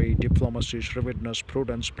 military, diplomacy, shrewdness,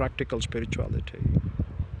 prudence, practical spirituality.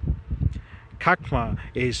 Kakma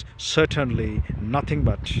is certainly nothing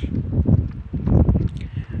but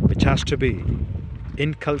which has to be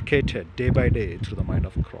inculcated day by day through the mind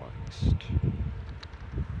of Christ.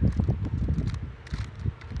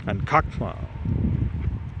 And Kakma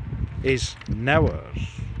is never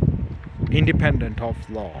independent of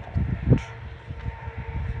Lord.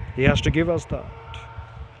 He has to give us that.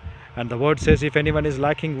 And the word says, if anyone is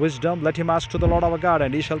lacking wisdom, let him ask to the Lord our God,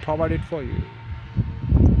 and he shall provide it for you.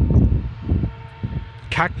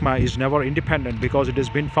 Kakma is never independent because it has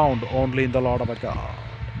been found only in the Lord our God.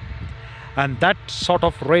 And that sort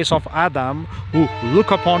of race of Adam who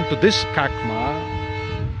look upon to this Kakma,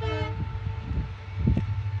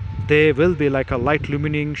 they will be like a light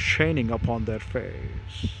lumining shining upon their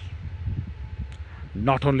face.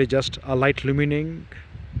 Not only just a light lumining,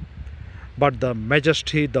 but the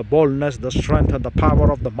majesty, the boldness, the strength and the power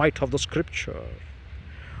of the might of the Scripture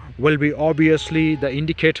will be obviously the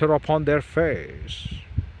indicator upon their face.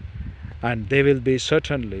 And there will be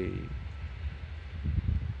certainly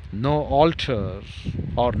no alter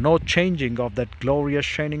or no changing of that glorious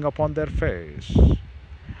shining upon their face,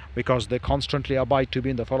 because they constantly abide to be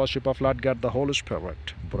in the fellowship of Lord God, the Holy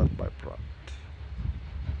Spirit, breath by breath.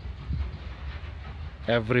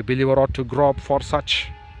 Every believer ought to grow up for such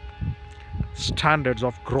standards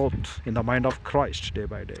of growth in the mind of Christ day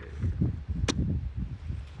by day.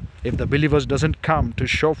 If the believers doesn't come to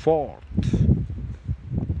show forth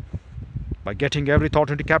by getting every thought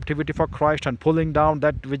into captivity for Christ and pulling down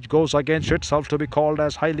that which goes against itself to be called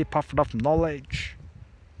as highly puffed up knowledge,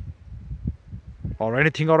 or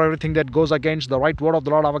anything or everything that goes against the right word of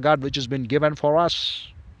the Lord our God, which has been given for us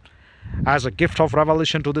as a gift of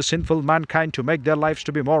revelation to the sinful mankind to make their lives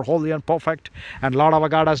to be more holy and perfect. And Lord our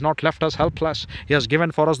God has not left us helpless. He has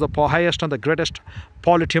given for us the highest and the greatest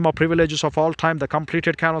polyteme of privileges of all time, the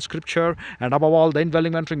completed canon of Scripture, and above all the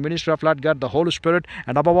indwelling mentoring ministry of Lord God, the Holy Spirit,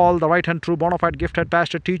 and above all the right and true bona fide gifted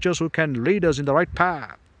pastor teachers who can lead us in the right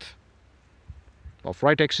path of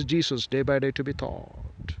right exegesis day by day to be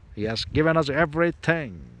taught. He has given us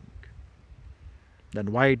everything.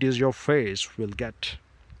 Then why it is your face will get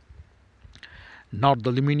not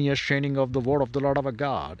the luminous shining of the word of the Lord our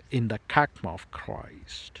God in the Kakma of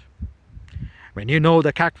Christ. When you know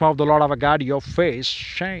the Kakma of the Lord our God, your face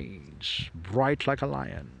shines bright like a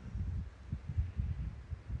lion.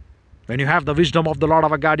 When you have the wisdom of the Lord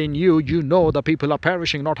our God in you, you know the people are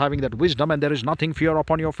perishing not having that wisdom, and there is nothing fear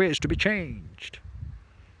upon your face to be changed.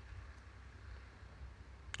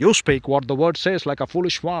 You speak what the word says like a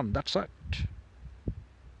foolish one, that's it.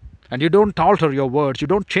 And you don't alter your words, you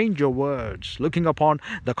don't change your words, looking upon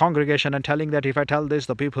the congregation and telling that if I tell this,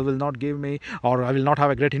 the people will not give me, or I will not have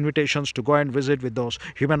a great invitations to go and visit with those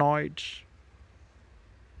humanoids.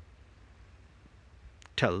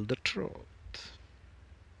 Tell the truth.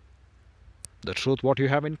 The truth what you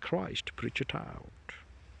have in Christ, preach it out.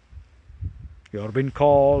 You have been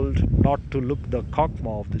called not to look the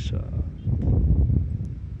Kakma of this earth.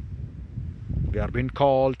 We are being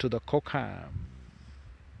called to the Kokam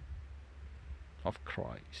of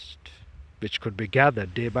Christ, which could be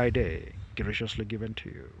gathered day by day, graciously given to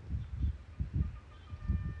you.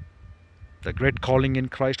 The great calling in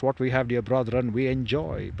Christ, what we have, dear brethren, we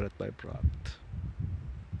enjoy breath by breath.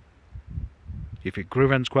 If you grieve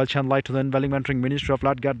and squelch and lie to the indwelling mentoring ministry of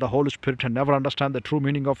Lord God, the Holy Spirit, and never understand the true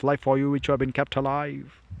meaning of life for you, which you have been kept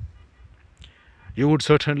alive, you would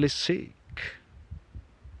certainly seek.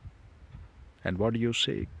 And what do you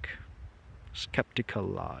seek? Skeptical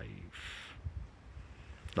life.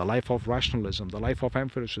 The life of rationalism, the life of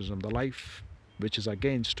empiricism, the life which is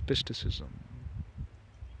against mysticism.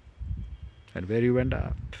 And where you end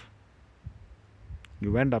up?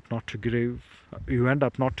 You end up not to give,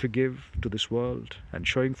 to this world and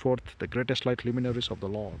showing forth the greatest light luminaries of the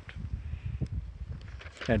Lord.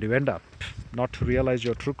 And you end up not to realize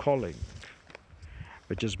your true calling,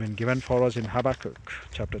 which has been given for us in Habakkuk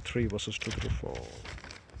chapter 3 verses 2 through 4.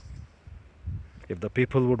 If the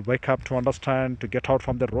people would wake up to understand, to get out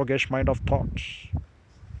from the roguish mind of thoughts,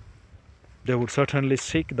 they would certainly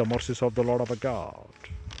seek the mercies of the Lord our God,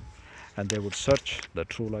 and they would search the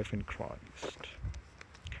true life in Christ.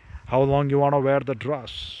 How long you want to wear the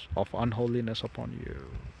dress of unholiness upon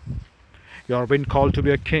you? You are being called to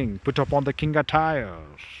be a king. Put upon the king attire.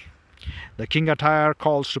 The king attire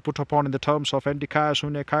calls to put upon in the terms of Endikai,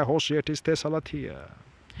 Sunekai, Hosietis, Thessalatia.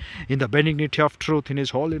 In the benignity of truth, in His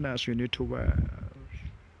holiness, you need to wear.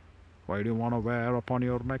 Why do you want to wear upon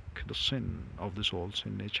your neck the sin of this old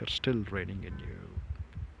sin nature still reigning in you?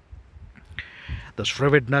 The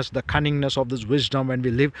shrewdness, the cunningness of this wisdom, when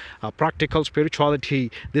we live a practical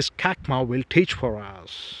spirituality, this kakma will teach for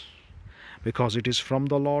us, because it is from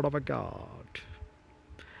the Lord our God.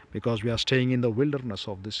 Because we are staying in the wilderness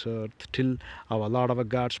of this earth till our Lord our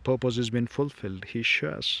God's purpose has been fulfilled. He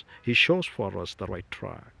shows for us the right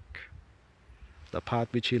track, the path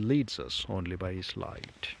which He leads us only by His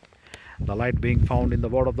light. The light being found in the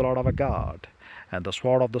word of the Lord our God, and the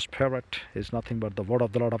sword of the Spirit is nothing but the word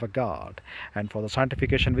of the Lord our God. And for the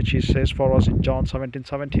sanctification which He says for us in John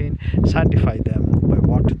 17:17, sanctify them by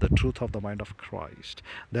what? The truth of the mind of Christ.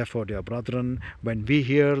 Therefore, dear brethren, when we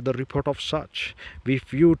hear the report of such,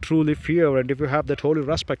 if you truly fear and if you have that holy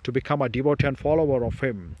respect to become a devotee and follower of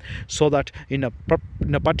Him, so that in a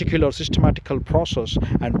particular systematical process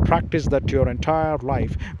and practice that your entire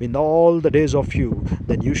life in all the days of you,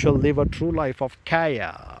 then you shall live a true life of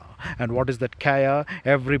kaya. And what is that kaya?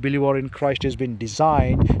 Every believer in Christ has been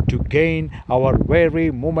designed to gain our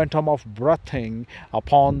very momentum of breathing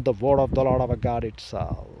upon the word of the Lord our God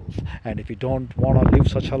itself. And if you don't want to live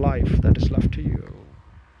such a life, that is left to you.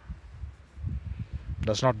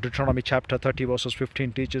 Does not Deuteronomy chapter 30 verses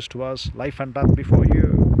 15 teaches to us, life and death before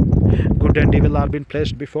you, good and evil are been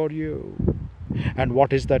placed before you? And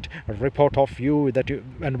what is that report of you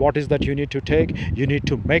and what is that you need to take? You need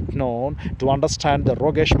to make known, to understand the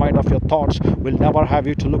roguish mind of your thoughts will never have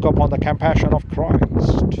you to look upon the compassion of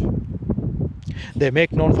Christ. They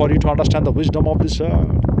make known for you to understand the wisdom of this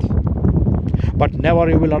earth. But never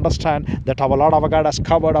you will understand that our Lord our God has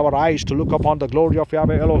covered our eyes to look upon the glory of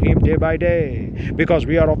Yahweh Elohim day by day, because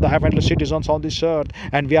we are of the heavenly citizens on this earth,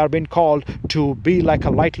 and we are being called to be like a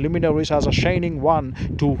light luminaries as a shining one,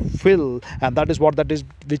 to fill, and that is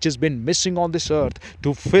which has been missing on this earth,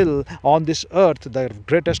 to fill on this earth the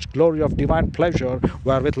greatest glory of divine pleasure,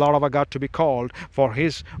 wherewith Lord our God to be called for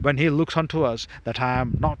His, when He looks unto us, that I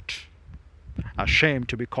am not ashamed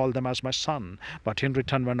to be called them as my son, but in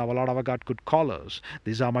return when our Lord our God could call us,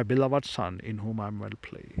 these are my beloved son in whom I am well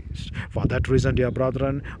pleased. For that reason, dear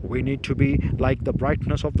brethren, we need to be like the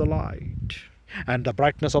brightness of the light. And the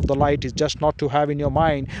brightness of the light is just not to have in your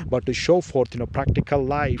mind, but to show forth in a practical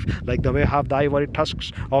life, like the way how the ivory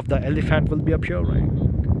tusks of the elephant will be appearing,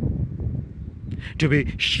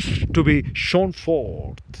 to be shown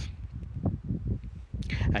forth,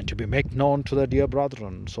 and to be made known to the dear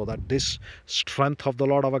brethren, so that this strength of the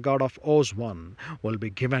Lord our God of Oz one will be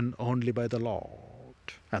given only by the Lord.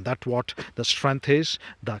 And that what the strength is?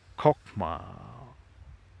 The kokma,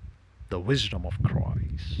 the wisdom of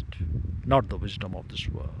Christ, not the wisdom of this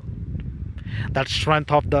world. That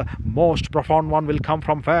strength of the most profound one will come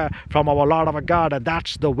from where? From our Lord our God, and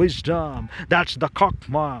that's the wisdom, that's the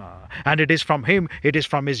kokma, and it is from Him, it is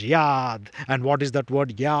from His yad. And what is that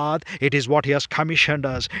word yad? It is what He has commissioned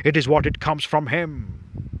us, it is what it comes from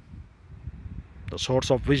Him. The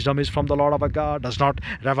source of wisdom is from the Lord our God. Does not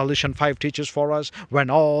Revelation 5 teaches for us, when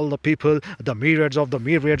all the people, the myriads of the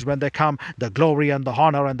myriads, when they come, the glory and the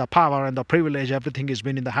honor and the power and the privilege, everything has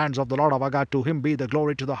been in the hands of the Lord our God. To Him be the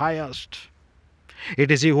glory to the highest.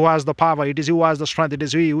 It is He who has the power, it is He who has the strength, it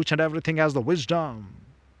is He which and everything has the wisdom.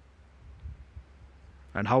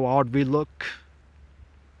 And how odd we look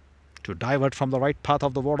to divert from the right path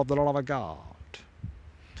of the word of the Lord our God,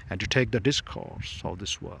 and to take the discourse of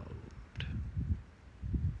this world.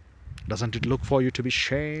 Doesn't it look for you to be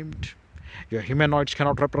shamed? Your humanoids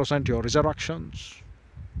cannot represent your resurrections.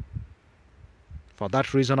 For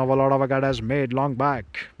that reason our Lord our God has made long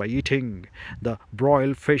back, by eating the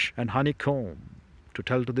broiled fish and honeycomb, to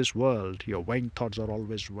tell to this world, your vain thoughts are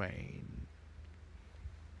always vain.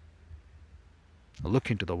 Look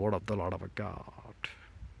into the word of the Lord our God.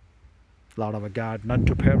 Lord our God, none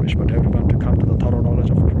to perish, but everyone to come to the thorough knowledge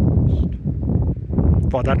of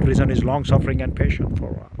Christ. For that reason is long-suffering and patient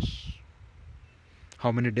for us.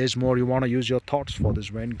 How many days more you want to use your thoughts for this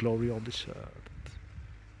vain glory of this earth?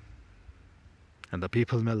 And the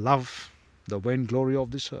people may love the vain glory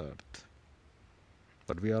of this earth,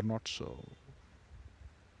 but we are not so.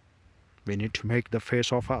 We need to make the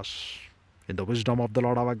face of us in the wisdom of the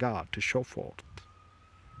Lord our God to show forth.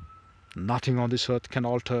 Nothing on this earth can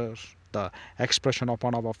alter the expression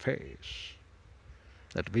upon our face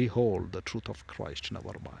that we hold the truth of Christ in our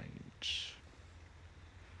minds.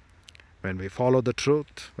 When we follow the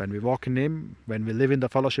truth, when we walk in Him, when we live in the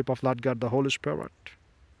fellowship of Lord God, the Holy Spirit,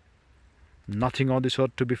 nothing on this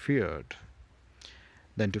earth to be feared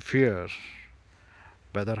than to fear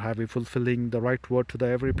whether have we fulfilling the right word to the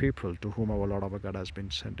every people to whom our Lord our God has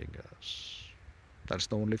been sending us. That's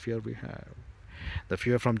the only fear we have. The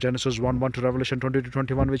fear from Genesis 1:1 to Revelation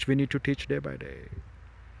 20:21, which we need to teach day by day.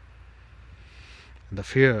 And the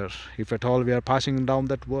fear, if at all we are passing down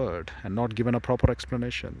that word and not given a proper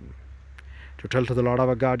explanation, to tell to the Lord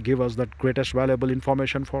our God, give us that greatest valuable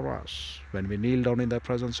information for us when we kneel down in thy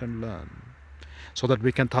presence and learn, so that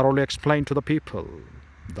we can thoroughly explain to the people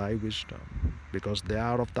thy wisdom, because they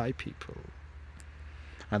are of thy people.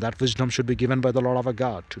 And that wisdom should be given by the Lord our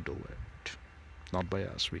God to do it, not by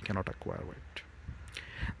us. We cannot acquire it.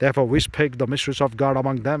 Therefore we speak the mysteries of God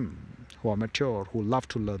among them who are mature, who love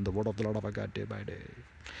to learn the word of the Lord our God day by day.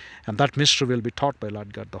 And that mystery will be taught by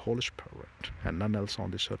Lord God, the Holy Spirit, and none else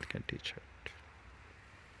on this earth can teach it.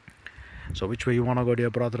 So which way you want to go,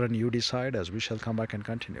 dear brethren, you decide, as we shall come back and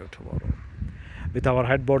continue tomorrow. With our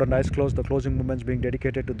head bowed and eyes closed, the closing moments being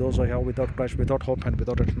dedicated to those who have without Christ, without hope and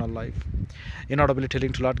without eternal life. Inaudibly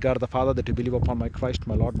telling to Lord God the Father that you believe upon my Christ,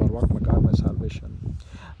 my Lord, my rock, my God, my salvation.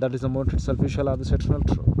 That is the moment itself you shall have this eternal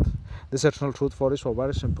truth. This eternal truth for is for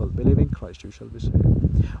very simple. Believe in Christ, you shall be saved.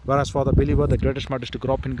 Whereas for the believer, the greatest matter is to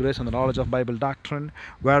grow up in grace and the knowledge of Bible doctrine,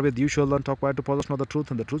 wherewith you shall learn to acquire to possess know the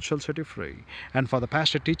truth, and the truth shall set you free. And for the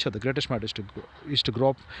pastor teacher, the greatest matter is to grow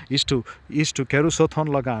up, is to kerusothon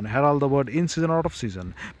lagan, herald the word in season or out of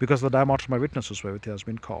season, because the diameter of my witnesses wherewith he has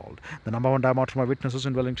been called. The number one diameter of my witnesses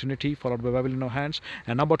in dwelling Trinity, followed by Bible in our hands,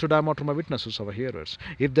 and number two diameter of my witnesses, our hearers.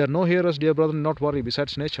 If there are no hearers, dear brethren, not worry.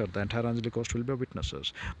 Besides nature, the entire angelic host will be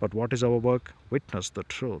witnesses. But what is our work? Witness the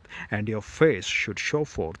truth, and your face should show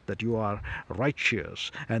forth that you are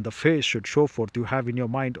righteous, and the face should show forth you have in your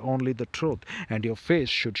mind only the truth, and your face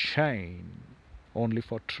should shine only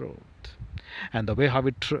for truth. And the way how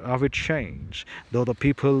it shines, though the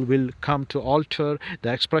people will come to alter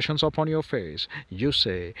the expressions upon your face, you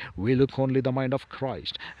say, we look only the mind of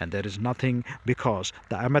Christ, and there is nothing, because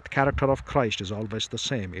the Emeth character of Christ is always the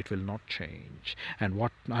same. It will not change. And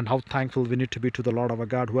how thankful we need to be to the Lord our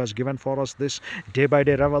God, who has given for us this day by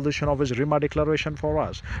day revelation of his Rhema declaration for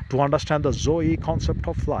us, to understand the Zoe concept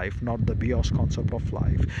of life, not the Bios concept of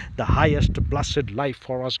life, the highest blessed life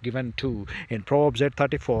for us given to in Proverbs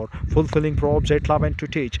 8:34, fulfilling Proverbs 8:11 to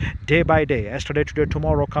teach day by day, yesterday, today,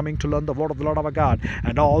 tomorrow, coming to learn the word of the Lord our God,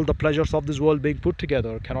 and all the pleasures of this world being put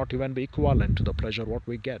together cannot even be equivalent to the pleasure what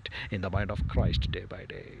we get in the mind of Christ day by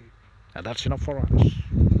day. And that's enough for us.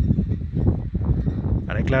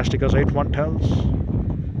 And Ecclesiastes 8:1 tells,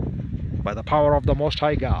 by the power of the Most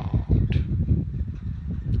High God,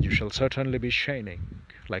 you shall certainly be shining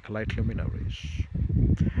like light luminaries.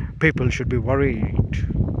 People should be worried,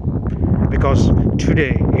 because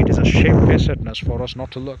today it is a shamefacedness for us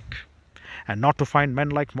not to look and not to find men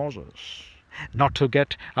like Moses, not to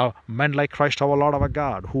get men like Christ our Lord our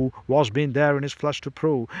God, who was being there in his flesh to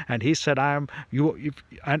prove, and he said, I am you,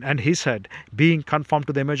 and he said, being conformed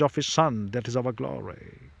to the image of his Son, that is our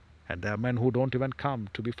glory. And there are men who don't even come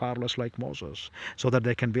to be far less like Moses, so that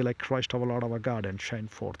they can be like Christ our Lord our God and shine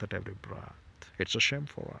forth at every breath. It's a shame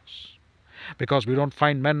for us, because we don't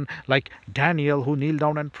find men like Daniel who kneel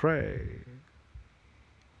down and pray.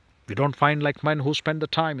 We don't find like men who spend the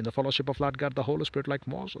time in the fellowship of Lord God, the Holy Spirit, like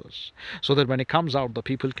Moses, so that when he comes out, the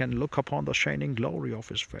people can look upon the shining glory of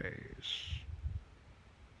his face.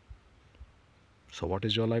 So what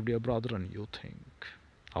is your life, dear brethren? You think.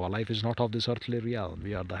 Our life is not of this earthly realm.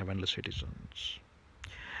 We are the heavenly citizens.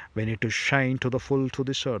 We need to shine to the full to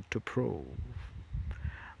this earth to prove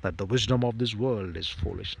that the wisdom of this world is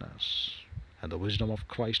foolishness, and the wisdom of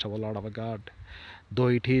Christ our Lord our God, though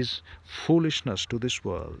it is foolishness to this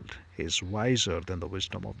world, is wiser than the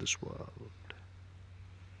wisdom of this world.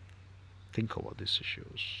 Think over these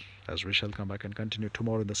issues, as we shall come back and continue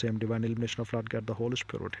tomorrow in the same divine illumination of Lord God, the Holy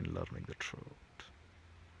Spirit, in learning the truth.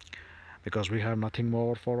 Because we have nothing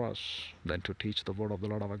more for us than to teach the word of the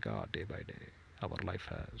Lord our God day by day. Our life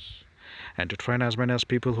has. And to train as many as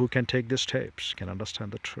people who can take these steps, can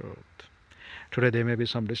understand the truth. Today there may be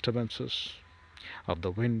some disturbances of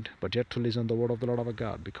the wind, but yet to listen the word of the Lord our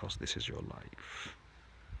God, because this is your life.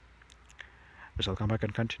 We shall come back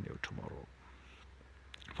and continue tomorrow.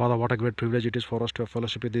 Father, what a great privilege it is for us to have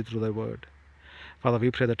fellowship with thee through thy word. Father,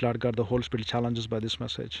 we pray that Lord God, the Holy Spirit challenges by this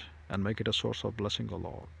message and make it a source of blessing, O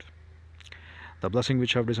Lord. the blessing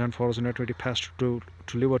which you have designed for us in eternity past to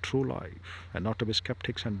live a true life and not to be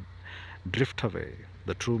skeptics and drift away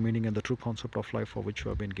the true meaning and the true concept of life for which you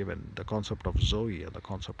have been given, the concept of Zoe and the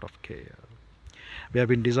concept of care. We have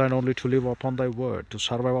been designed only to live upon thy word, to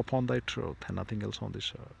survive upon thy truth, and nothing else on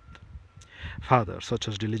this earth. Father, search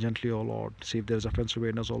us diligently, O Lord. See if there is offensive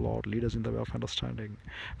in us, O Lord. Lead us in the way of understanding.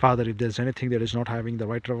 Father, if there is anything that is not having the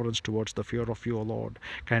right reverence towards the fear of you, O Lord,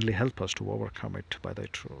 kindly help us to overcome it by thy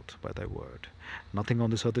truth, by thy word. Nothing on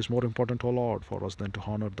this earth is more important, O Lord, for us than to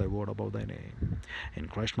honor thy word above thy name. In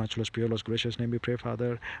Christ's matchless, peerless, gracious name we pray,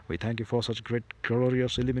 Father. We thank you for such great,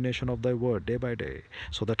 glorious illumination of thy word day by day,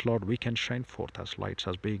 so that, Lord, we can shine forth as lights,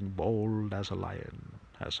 as being bold as a lion,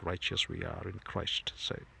 as righteous we are in Christ's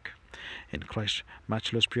sake. In Christ's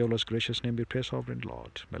matchless, peerless, gracious name we pray, sovereign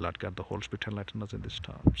Lord. May Lord God the Holy Spirit enlighten us in these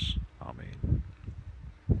terms. Amen.